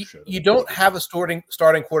waited. You don't have a starting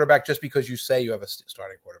quarterback just because you say you have a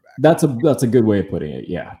starting quarterback. That's a good way of putting it.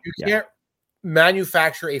 Yeah, you can't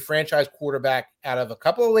manufacture a franchise quarterback out of a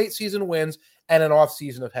couple of late season wins and an off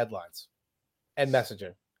season of headlines and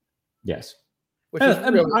messaging. Yes. Which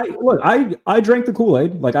I drank the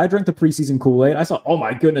Kool-Aid. Like I drank the preseason Kool-Aid. I saw, oh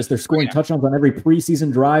my goodness, they're scoring touchdowns on every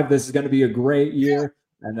preseason drive. This is going to be a great year.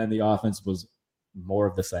 Yeah. And then the offense was more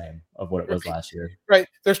of the same of what it was last year. Right.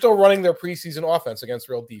 They're still running their preseason offense against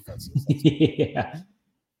real defenses. Yeah.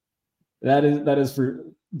 That is for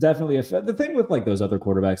definitely the thing with like those other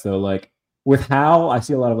quarterbacks though, like with Hal, I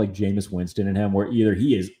see a lot of like Jameis Winston in him where either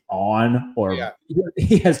he is on or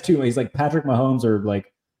he has two. He's like Patrick Mahomes or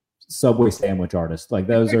like Subway sandwich artist. Like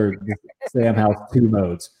those are Sam Howell's two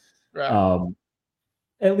modes. Right.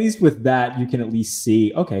 At least with that, you can at least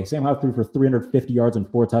see, okay, Sam Howell threw for 350 yards and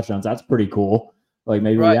 4 touchdowns. That's pretty cool. Like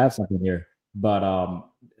maybe we have something here. But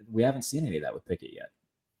we haven't seen any of that with Pickett yet.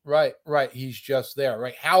 Right. He's just there.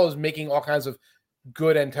 Right. Howell is making all kinds of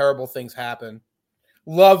good and terrible things happen.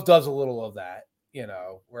 Love does a little of that,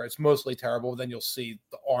 where it's mostly terrible. Then you'll see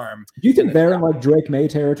the arm. Do you think they're in like Drake May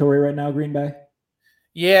territory right now, Green Bay?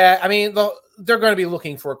 Yeah, I mean, they're going to be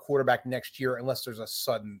looking for a quarterback next year unless there's a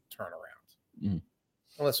sudden turnaround. Mm.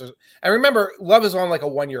 And remember, Love is on like a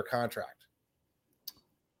 1-year contract.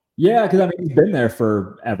 Yeah, because I mean, he's been there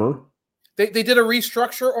forever. They did a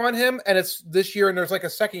restructure on him, and it's this year, and there's like a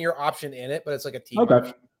second-year option in it, but it's like a team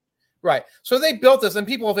option. Right. So they built this, and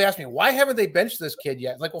people have asked me, why haven't they benched this kid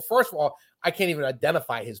yet? Like, well, first of all, I can't even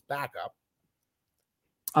identify his backup.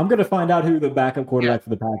 I'm going to find out who the backup quarterback for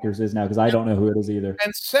the Packers is now because I don't know who it is either.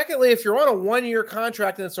 And secondly, if you're on a 1-year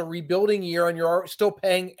contract and it's a rebuilding year and you're still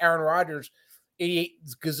paying Aaron Rodgers $88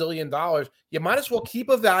 gazillion, you might as well keep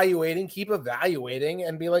evaluating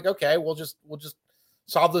and be like, okay, we'll just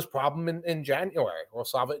solve this problem in January. We'll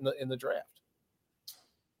solve it in the draft.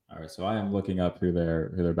 All right, so I am looking up who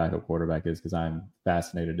their backup quarterback is because I'm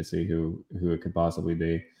fascinated to see who it could possibly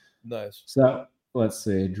be. Nice. So let's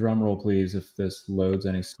see. Drum roll, please, if this loads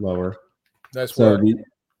any slower. Nice so work.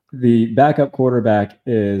 The backup quarterback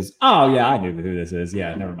is. Oh yeah, I knew who this is.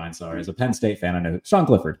 Yeah, never mind. Sorry, as a Penn State fan, I know Sean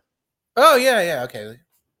Clifford. Oh yeah. Okay,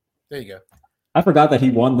 there you go. I forgot that he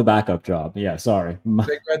won the backup job. Yeah, sorry.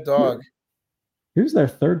 Big Red Dog. Who's their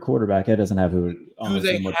third quarterback? It doesn't have who. Do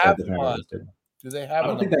they have one? Do they have? I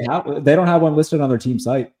don't think they have. They don't have one listed on their team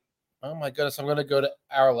site. Oh my goodness! I'm going to go to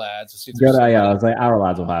Our Lads to see. I was like, Our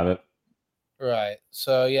Lads will have it. Right.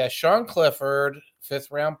 So yeah, Sean Clifford,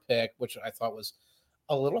 5th round pick, which I thought was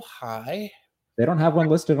a little high. They don't have one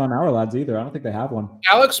listed on Our Lads either. I don't think they have one.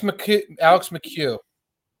 Alex McHugh.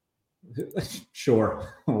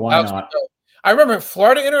 Sure. Why not? McHugh. I remember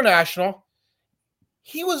Florida International.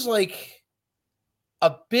 He was like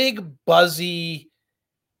a big buzzy,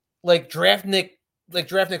 like draftniks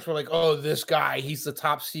were like, oh, this guy, he's the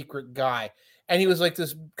top secret guy. And he was like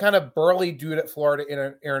this kind of burly dude at Florida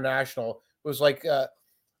International. It was like,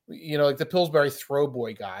 like the Pillsbury throw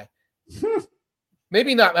boy guy.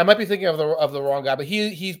 Maybe not. I might be thinking of the wrong guy, but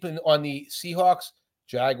he's been on the Seahawks,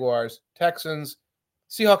 Jaguars, Texans,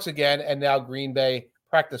 Seahawks again, and now Green Bay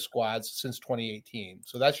practice squads since 2018.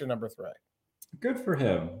 So that's your number 3. Good for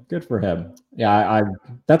him. Yeah,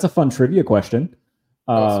 that's a fun trivia question.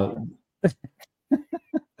 Who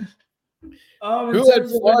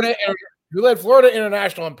led Florida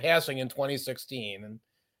International in passing in 2016? And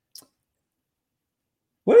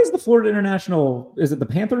what is the Florida International? Is it the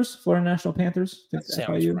Panthers? Florida National Panthers? That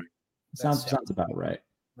sounds right. Sounds about right.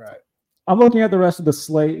 Right. I'm looking at the rest of the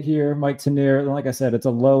slate here. Mike Tanier. Like I said, it's a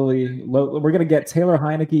low. We're going to get Taylor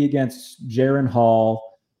Heineke against Jaron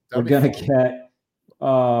Hall. We're going to get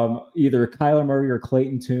either Kyler Murray or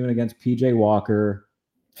Clayton Tune against PJ Walker.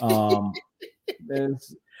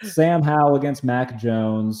 There's Sam Howell against Mac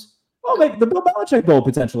Jones. Oh, maybe the Bill Belichick Bowl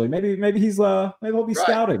potentially. Maybe he'll be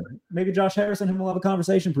scouting. Maybe Josh Harris and him will have a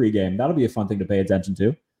conversation pregame. That'll be a fun thing to pay attention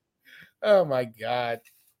to. Oh my God.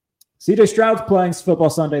 CJ Stroud's playing football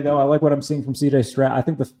Sunday though. I like what I'm seeing from CJ Stroud. I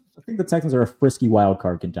think the Texans are a frisky wild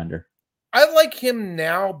card contender. I like him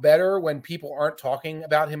now better when people aren't talking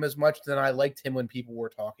about him as much than I liked him when people were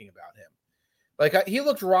talking about him. Like he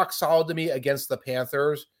looked rock solid to me against the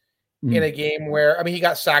Panthers in a game where, I mean, he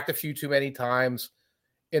got sacked a few too many times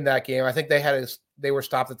in that game. I think they were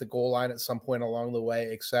stopped at the goal line at some point along the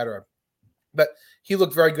way, etc. But he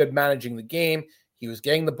looked very good managing the game. He was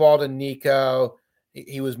getting the ball to Nico.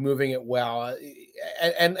 He was moving it well.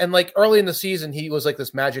 And like early in the season, he was like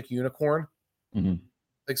this magic unicorn. Mm-hmm.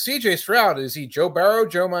 Like CJ Stroud, is he Joe Burrow,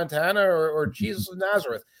 Joe Montana, or Jesus of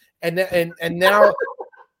Nazareth? And now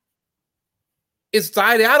it's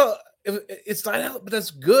died out. It's died out, but that's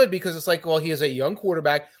good because it's like, well, he is a young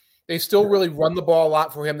quarterback. They still really run the ball a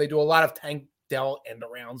lot for him. They do a lot of Tank Dell end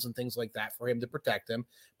arounds and things like that for him to protect him.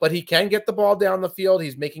 But he can get the ball down the field.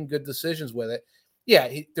 He's making good decisions with it.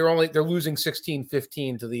 Yeah, they're losing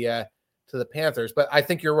 16-15 to the Panthers. But I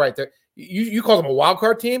think you're right. You call them a wild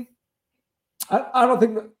card team? I don't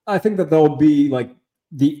think I think that they'll be like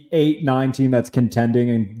the 8-9 team that's contending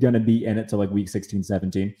and going to be in it to like week 16,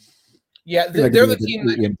 17. Yeah, they're the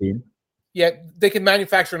team. Yeah, they can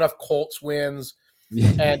manufacture enough Colts wins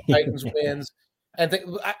and Titans wins. And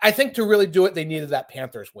I think to really do it, they needed that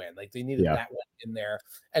Panthers win. Like they needed that one in there,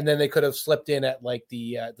 and then they could have slipped in at like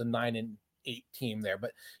the 9-8 team there.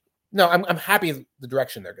 But no, I'm happy the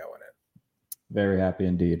direction they're going in. Very happy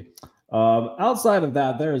indeed. Outside of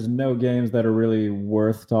that, there is no games that are really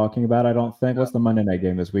worth talking about, I don't think. What's the Monday night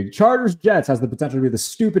game this week? Chargers-Jets has the potential to be the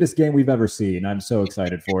stupidest game we've ever seen. I'm so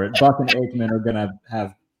excited for it. Buck and Aikman are going to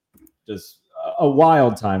have just a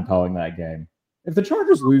wild time calling that game. If the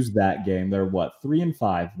Chargers lose that game, they're what,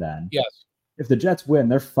 3-5 then? Yes. If the Jets win,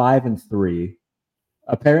 they're 5-3.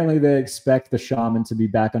 Apparently, they expect the Shaman to be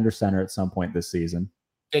back under center at some point this season.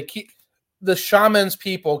 The Shaman's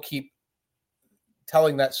people keep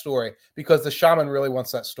telling that story because the Shaman really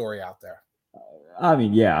wants that story out there. I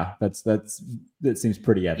mean, yeah, that seems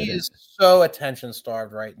pretty evident. He is so attention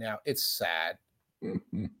starved right now. It's sad.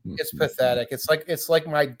 It's pathetic. It's like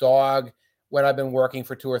my dog when I've been working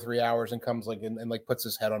for 2 or 3 hours and comes like and like puts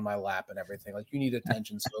his head on my lap and everything. Like, you need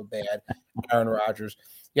attention so bad, Aaron Rodgers.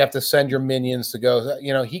 You have to send your minions to go.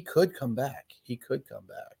 You know, he could come back.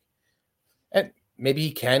 And maybe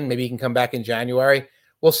he can come back in January.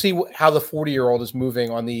 We'll see how the 40-year-old is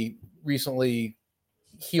moving on the recently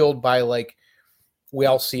healed by like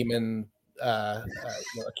whale semen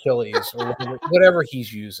Achilles or whatever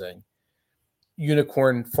he's using,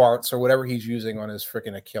 unicorn farts or whatever he's using on his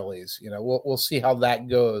freaking Achilles. You know, we'll see how that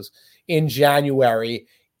goes in January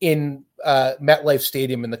in MetLife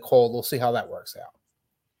Stadium in the cold. We'll see how that works out.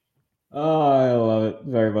 Oh, I love it.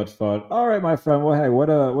 Very much fun. All right, my friend. Well, hey, what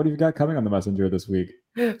have you got coming on the Messenger this week?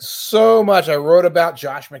 So much. I wrote about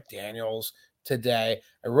Josh McDaniels today.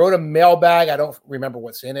 I wrote a mailbag. I don't remember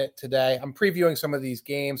what's in it today. I'm previewing some of these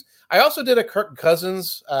games. I also did a Kirk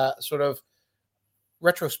Cousins sort of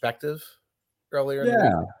retrospective earlier in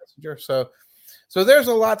the Messenger. So there's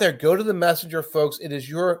a lot there. Go to the Messenger, folks. It is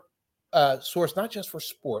your source, not just for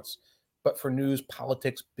sports, but for news,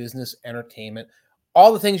 politics, business, entertainment,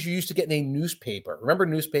 all the things you used to get in a newspaper. Remember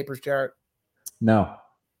newspapers, Jarrett? No.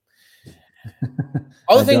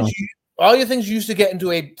 All the things you used to get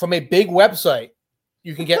from a big website,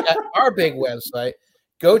 you can get at our big website.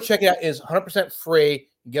 Go check it out. It is 100% free.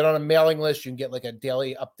 You get on a mailing list. You can get like a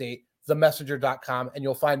daily update, themessenger.com, and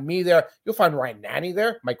you'll find me there. You'll find Ryan Nanny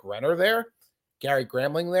there, Mike Renner there, Gary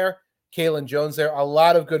Gramling there, Kalen Jones there. A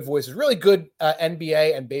lot of good voices, really good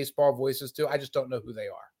NBA and baseball voices too. I just don't know who they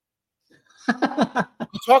are.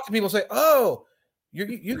 You talk to people, say, "Oh,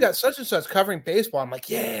 you got such and such covering baseball." I'm like,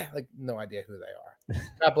 "Yeah," like no idea who they are.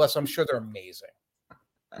 God bless them. I'm sure they're amazing.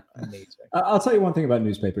 Amazing. I'll tell you one thing about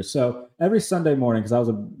newspapers. So every Sunday morning,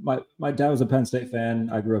 because my dad was a Penn State fan.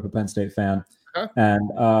 I grew up a Penn State fan, and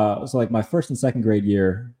it was like my first and second grade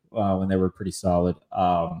year when they were pretty solid.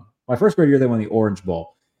 My first grade year, they won the Orange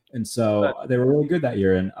Bowl, and so they were really good that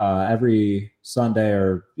year. And every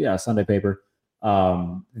Sunday Sunday paper,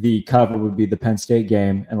 the cover would be the Penn State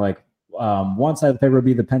game, and like one side of the paper would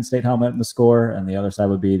be the Penn State helmet and the score, and the other side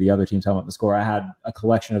would be the other team's helmet and the score. I had a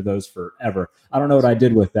collection of those forever. I don't know what I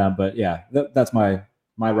did with them, but yeah, that's my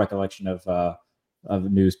recollection of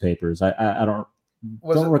newspapers. I don't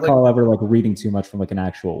recall ever like reading too much from like an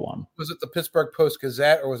actual one. Was it the Pittsburgh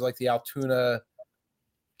Post-Gazette or was it like the Altoona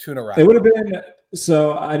Route? It would have been.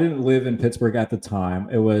 So I didn't live in Pittsburgh at the time.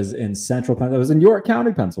 It was in central Pennsylvania. It was in York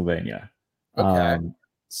County, Pennsylvania. Okay.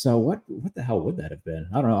 So what the hell would that have been?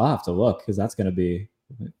 I don't know. I'll have to look because that's going to be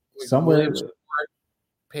somewhere.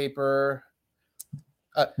 Paper.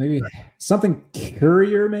 Maybe something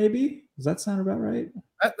Courier. Maybe does that sound about right?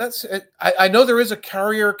 That's it. I know there is a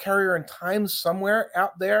Carrier and Times somewhere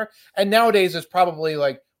out there, and nowadays it's probably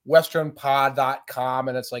like westernpod.com,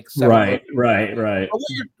 and it's like right. But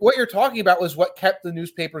what you're talking about was what kept the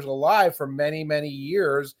newspapers alive for many, many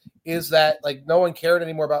years, is that like no one cared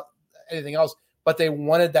anymore about anything else, but they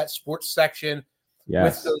wanted that sports section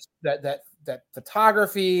with those, that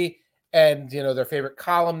photography and their favorite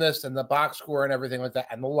columnist and the box score and everything like that,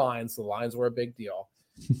 and the lines. The lines were a big deal,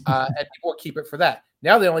 and people would keep it for that.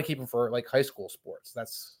 Now they only keep them for like high school sports. That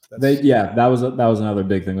was another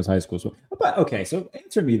big thing, was high school sports. But okay, so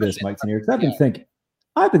answer me this, Mike Tanier, because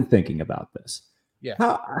I've been thinking about this. Yeah.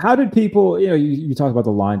 How did people, you talk about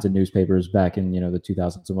the lines in newspapers back in, the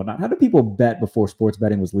 2000s and whatnot. How did people bet before sports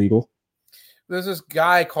betting was legal? There's this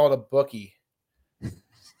guy called a bookie.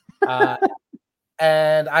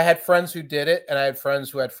 And I had friends who did it, and I had friends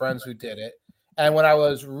who had friends who did it. And when I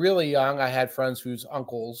was really young, I had friends whose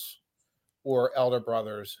uncles or elder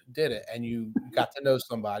brothers did it. And you got to know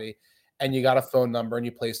somebody, and you got a phone number, and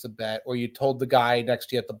you placed a bet, or you told the guy next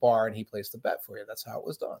to you at the bar, and he placed the bet for you. That's how it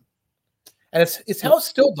was done. And it's how it's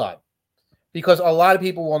still done, because a lot of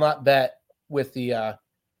people will not bet with the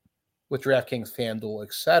with DraftKings, FanDuel,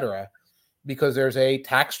 etc., because there's a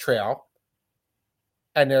tax trail,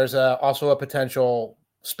 and there's also a potential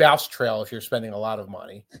spouse trail if you're spending a lot of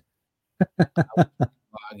money.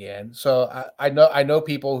 Again, so I know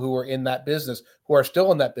people who are in that business, who are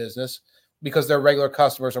still in that business, because their regular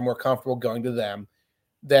customers are more comfortable going to them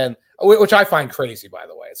than, which I find crazy, by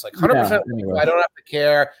the way. It's like 100%. Anyway. I don't have to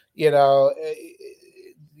care. I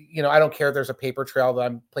don't care if there's a paper trail that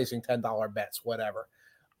I'm placing $10 bets, whatever.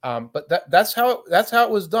 But that's how it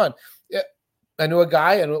was done. I knew a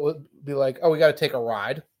guy, and it would be like, oh, we got to take a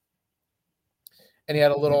ride. And he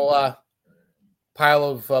had a little pile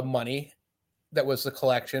of money that was the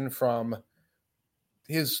collection from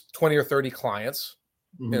his 20 or 30 clients.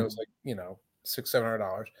 Mm-hmm. It was like,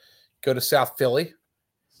 $600-700. Go to South Philly,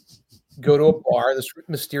 go to a bar, this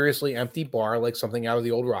mysteriously empty bar, like something out of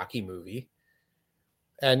the old Rocky movie.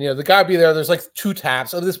 And, the guy would be there. There's like 2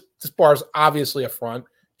 taps. So this bar is obviously a front.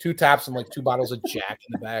 2 taps and like 2 bottles of Jack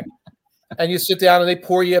in the back. And you sit down and they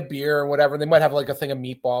pour you a beer or whatever. They might have like a thing of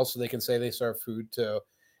meatballs so they can say they serve food too.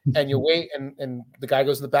 And you wait, and the guy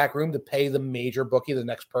goes in the back room to pay the major bookie, the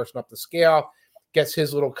next person up the scale, gets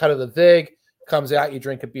his little cut of the vig, comes out, you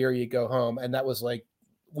drink a beer, you go home. And that was like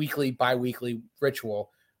bi-weekly ritual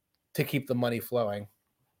to keep the money flowing.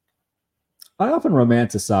 I often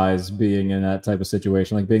romanticize being in that type of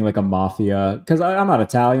situation, like being like a mafia, because I'm not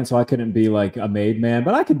Italian, so I couldn't be like a made man,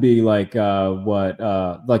 but I could be like like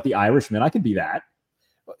the Irishman. I could be that.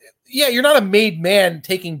 Yeah, you're not a made man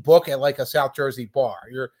taking book at like a South Jersey bar.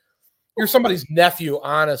 You're somebody's nephew,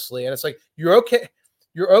 honestly, and it's like you're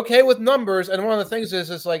okay with numbers. And one of the things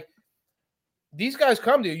is, it's like these guys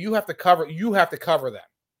come to you, you have to cover them.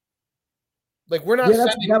 Like we're not. Yeah,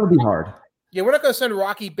 that would be hard. Yeah, we're not going to send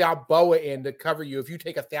Rocky Balboa in to cover you if you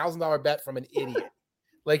take $1,000 bet from an idiot.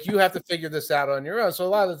 Like, you have to figure this out on your own. So a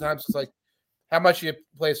lot of the times it's like, how much you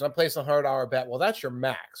place? I'm placing $100 bet. Well, that's your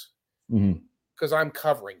max, because I'm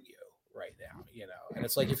covering you right now. And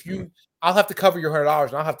it's like, I'll have to cover your $100,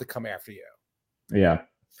 and I'll have to come after you. Yeah.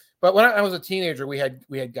 But when I was a teenager, we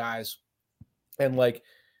had guys, and like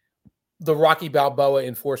the Rocky Balboa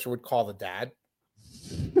enforcer would call the dad.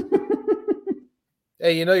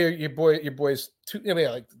 Hey, your boy's like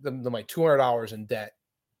like $200 in debt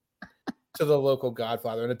to the local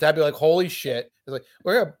Godfather, and the dad be like, "Holy shit!" It's like,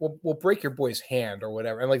 we'll break your boy's hand or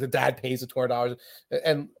whatever, and like the dad pays the $200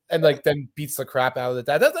 and like then beats the crap out of the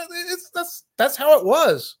dad. That's how it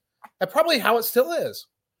was, and probably how it still is.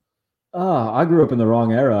 I grew up in the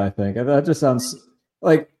wrong era. I think that just sounds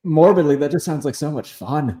like morbidly. That just sounds like so much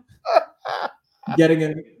fun. Getting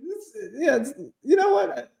in, you know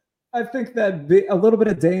what? I think that a little bit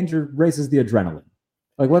of danger raises the adrenaline.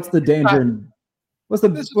 Like, what's the danger? What's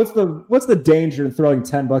the danger in throwing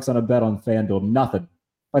 $10 on a bet on FanDuel? Nothing. If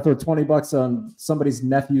I throw $20 on somebody's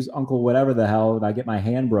nephew's uncle, whatever the hell, and I get my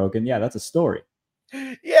hand broken, yeah, that's a story.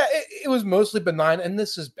 Yeah, it was mostly benign, and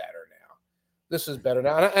this is better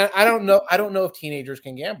now. And I don't know if teenagers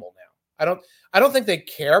can gamble now. I don't think they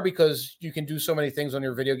care, because you can do so many things on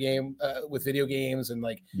your video game with video games and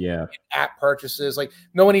like app purchases. Like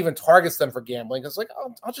no one even targets them for gambling. It's like,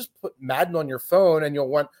 I'll just put Madden on your phone, and you'll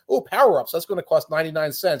want power ups. That's going to cost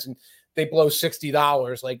 99 cents, and they blow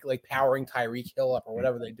 $60 like powering Tyreek Hill up or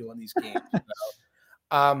whatever they do in these games.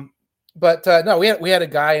 But no, we had a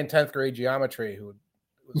guy in 10th grade geometry who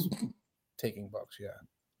was taking books. Yeah.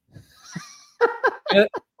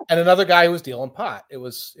 And another guy who was dealing pot. It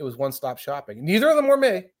was one-stop shopping. Neither of them were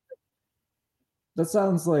me. That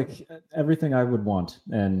sounds like everything I would want,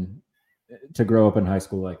 and to grow up in high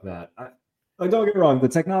school like that. Like, don't get me wrong, the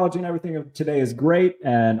technology and everything of today is great,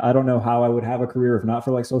 and I don't know how I would have a career if not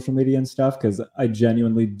for like social media and stuff, because I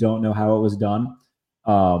genuinely don't know how it was done.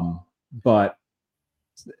 But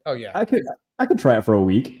oh yeah, I could try it for a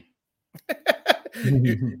week.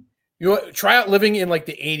 you try out living in like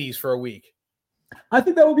the 80s for a week. I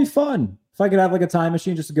think that would be fun if I could have like a time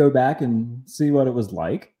machine just to go back and see what it was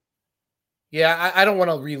like. Yeah, I don't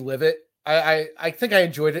want to relive it. I think I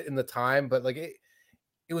enjoyed it in the time, but like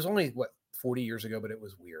it was only 40 years ago, but it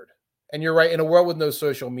was weird. And you're right, in a world with no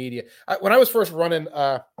social media. When I was first running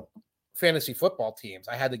fantasy football teams,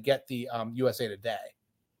 I had to get the USA Today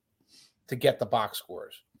to get the box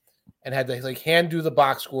scores, and had to like hand do the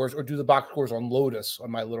box scores or do the box scores on Lotus on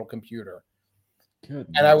my little computer. Goodness.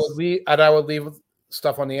 And I would leave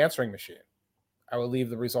stuff on the answering machine. I would leave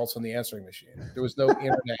the results on the answering machine. There was no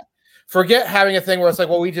internet. Forget having a thing where it's like,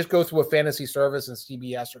 well, we just go through a fantasy service and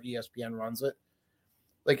CBS or ESPN runs it.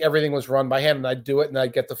 Like everything was run by hand, and I'd do it, and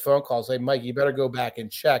I'd get the phone call, say, Mike, you better go back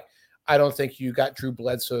and check. I don't think you got Drew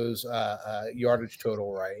Bledsoe's yardage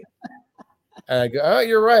total right. And I go, oh,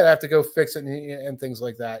 you're right. I have to go fix it and things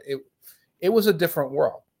like that. It was a different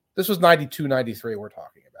world. This was 92, 93 we're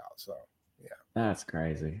talking about. So, yeah. That's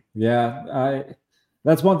crazy. Yeah,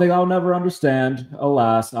 that's one thing I'll never understand.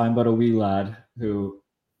 Alas, I'm but a wee lad who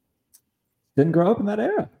didn't grow up in that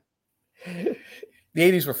era. The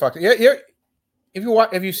 80s were fucked. Yeah.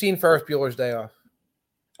 Have you seen Ferris Bueller's Day Off?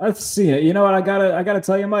 I've seen it. You know what? I gotta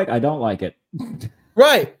tell you, Mike, I don't like it.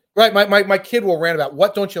 Right. My kid will rant about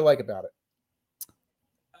what don't you like about it?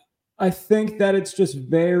 I think that it's just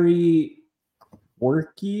very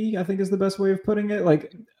quirky, I think is the best way of putting it.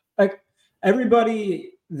 Like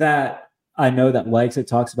everybody that I know that likes it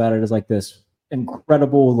talks about it as like this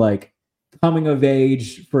incredible, like coming of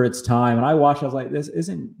age for its time. And I watched, I was like, this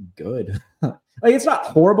isn't good. Like, it's not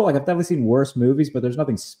horrible. Like, I've definitely seen worse movies, but there's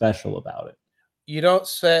nothing special about it. You don't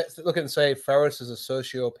look and say Ferris is a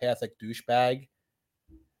sociopathic douchebag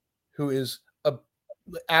who is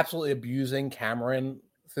absolutely abusing Cameron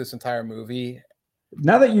this entire movie.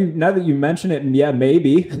 Now that you mention it, and yeah,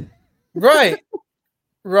 maybe. Right.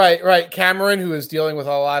 Cameron, who is dealing with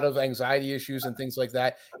a lot of anxiety issues and things like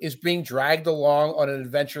that, is being dragged along on an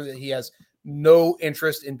adventure that he has no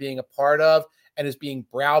interest in being a part of, and is being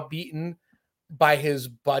browbeaten by his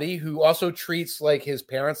buddy, who also treats like his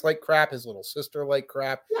parents like crap, his little sister like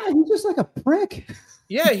crap. Yeah, he's just like a prick.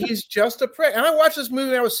 Yeah, he's just a prick. And I watched this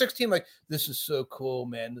movie when I was 16, like, this is so cool,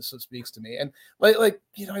 man. This speaks to me. And like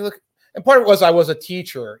you know, I look, and part of it was I was a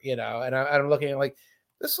teacher, you know, and I'm looking at like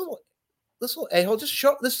this little a-hole, just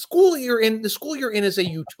show the school you're in. The school you're in is a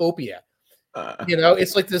utopia. You know,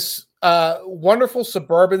 it's like this wonderful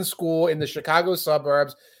suburban school in the Chicago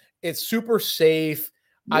suburbs. It's super safe.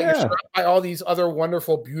 You're surrounded by all these other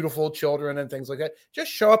wonderful, beautiful children and things like that.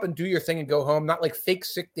 Just show up and do your thing and go home. Not like fake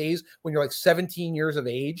sick days when you're like 17 years of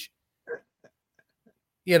age.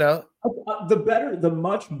 You know, the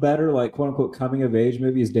much better, like quote unquote coming of age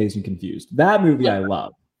movie is Dazed and Confused. That movie I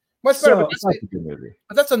love. Much better, that's a good movie.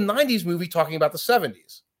 But that's a 90s movie talking about the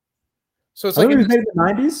 70s. So it's like it was made in the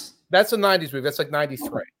 90s? That's a 90s movie. That's like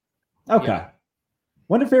 93. Okay. Yeah.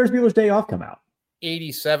 When did Ferris Bueller's Day Off come out?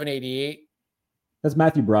 87, 88. That's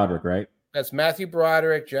Matthew Broderick, right? That's Matthew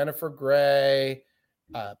Broderick, Jennifer Grey,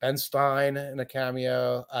 Ben Stein in a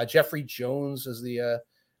cameo. Jeffrey Jones as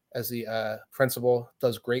the principal,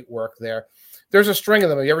 does great work there. There's a string of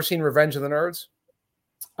them. Have you ever seen Revenge of the Nerds?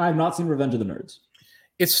 I have not seen Revenge of the Nerds.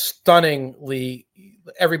 It's stunningly,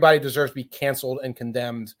 everybody deserves to be canceled and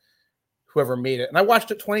condemned, whoever made it. And I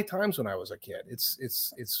watched it 20 times when I was a kid. It's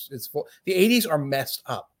full. The 80s are messed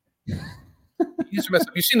up. You've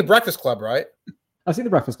seen The Breakfast Club, right? I've seen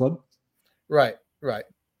The Breakfast Club. Right.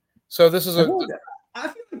 So this is I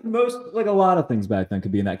feel like a lot of things back then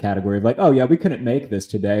could be in that category of like, oh yeah, we couldn't make this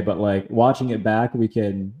today, but like watching it back, we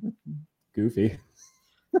can goofy.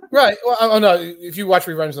 Right. Well, oh no, if you watch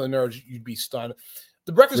Revenge of the Nerds, you'd be stunned.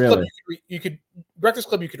 The Breakfast Club,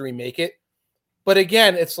 you could remake it, but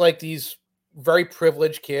again, it's like these very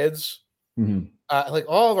privileged kids. Mm-hmm. Like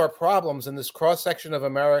all of our problems in this cross section of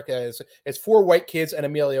America it's 4 white kids and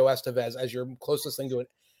Emilio Estevez as your closest thing to an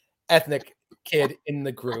ethnic kid in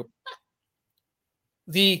the group.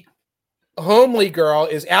 The homely girl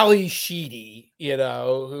is Ali Sheedy, you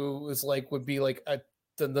know, who is like would be like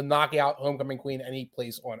the knockout homecoming queen any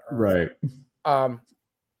place on earth. Right.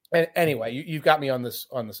 And anyway, you've got me on this.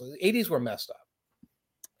 The 80s were messed up,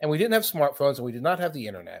 and we didn't have smartphones, and we did not have the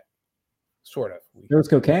internet. Sort of. There was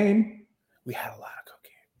cocaine. We had a lot of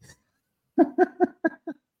cocaine.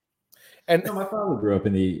 And my father grew up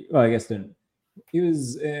in he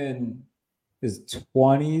was in his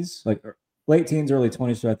 20s, like late teens, early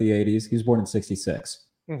 20s throughout the 80s. He was born in 66.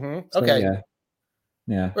 Mm-hmm. So, Okay.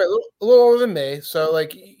 Yeah. Right, a little older than me. So,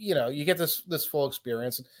 like, you get this full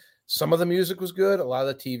experience. Some of the music was good. A lot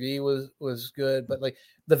of the TV was good. But, like,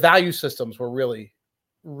 the value systems were really,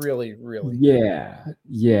 really, really good. Yeah. Really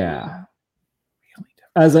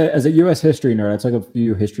different. As a U.S. history nerd, I took a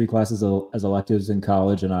few history classes as electives in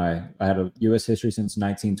college, and I had a U.S. history since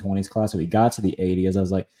 1920s class. So we got to the 80s. I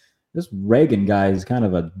was like, this Reagan guy is kind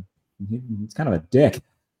of a dick.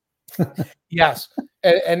 Yes,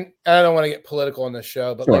 and I don't want to get political on this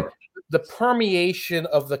show, but sure. like the permeation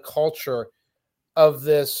of the culture of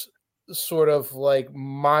this sort of like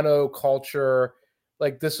monoculture,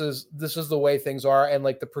 like this is the way things are, and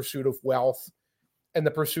like the pursuit of wealth and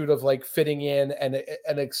the pursuit of like fitting in and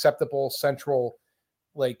an acceptable central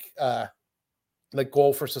like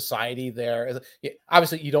goal for society. There,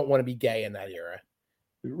 obviously, you don't want to be gay in that era.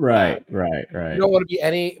 Right. You don't want to be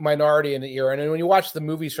any minority in the era. And when you watch the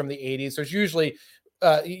movies from the 80s, there's usually,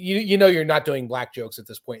 you're not doing black jokes at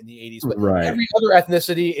this point in the 80s, but every other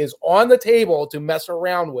ethnicity is on the table to mess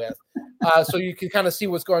around with. So you can kind of see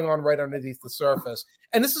what's going on right underneath the surface.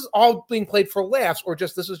 And this is all being played for laughs, or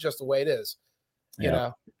this is just the way it is, you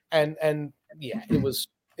know? And yeah, it was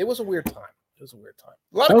a weird time. It was a weird time.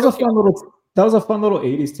 That was a fun little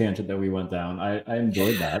 80s tangent that we went down. I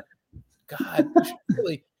enjoyed that. God, we should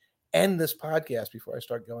really end this podcast before I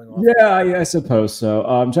start going off. Yeah, I suppose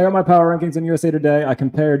so. Check out my power rankings on USA Today. I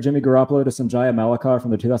compared Jimmy Garoppolo to Sanjaya Malakar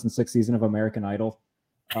from the 2006 season of American Idol.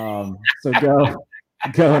 So go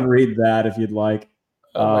and read that if you'd like.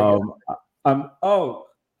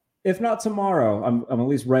 If not tomorrow, I'm at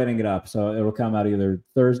least writing it up, so it'll come out either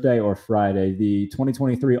Thursday or Friday. The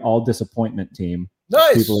 2023 All Disappointment team.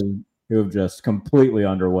 Nice. People who have just completely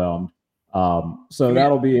underwhelmed. So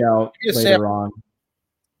that'll be out later on.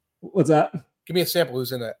 What's that? Give me a sample.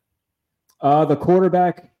 Who's in it? The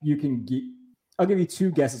quarterback. I'll give you two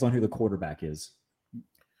guesses on who the quarterback is.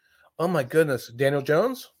 Oh my goodness, Daniel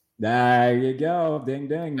Jones. There you go. Ding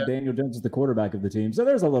ding. Yeah. Daniel Jones is the quarterback of the team. So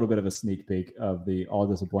there's a little bit of a sneak peek of the all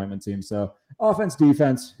disappointment team. So offense,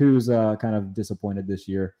 defense, who's kind of disappointed this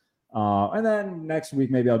year. And then next week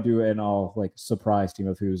maybe I'll do an all like surprise team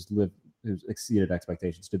of who's exceeded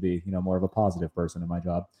expectations to be, more of a positive person in my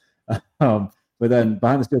job. But then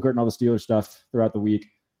behind the steel curtain, all the Steelers stuff throughout the week.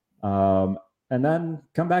 And then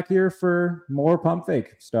come back here for more pump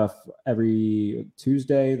fake stuff every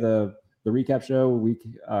Tuesday, the recap show,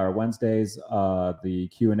 Wednesdays, the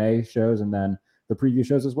Q&A shows, and then the preview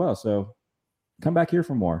shows as well. So come back here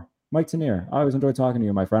for more. Mike Tanier, I always enjoy talking to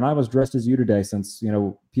you, my friend. I was dressed as you today since,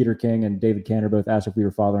 Peter King and David Cantor both asked if we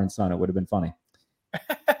were father and son. It would have been funny.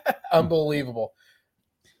 Unbelievable.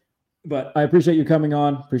 But I appreciate you coming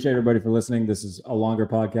on. Appreciate everybody for listening. This is a longer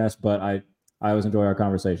podcast, but I always enjoy our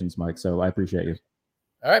conversations, Mike. So I appreciate you.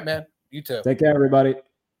 All right, man. You too. Take care, everybody.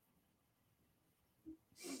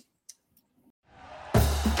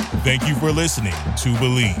 Thank you for listening to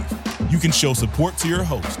Believe. You can show support to your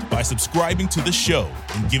host by subscribing to the show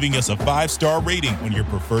and giving us a 5-star rating on your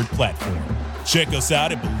preferred platform. Check us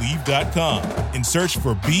out at Believe.com and search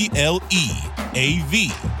for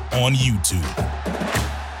BLEAV on YouTube.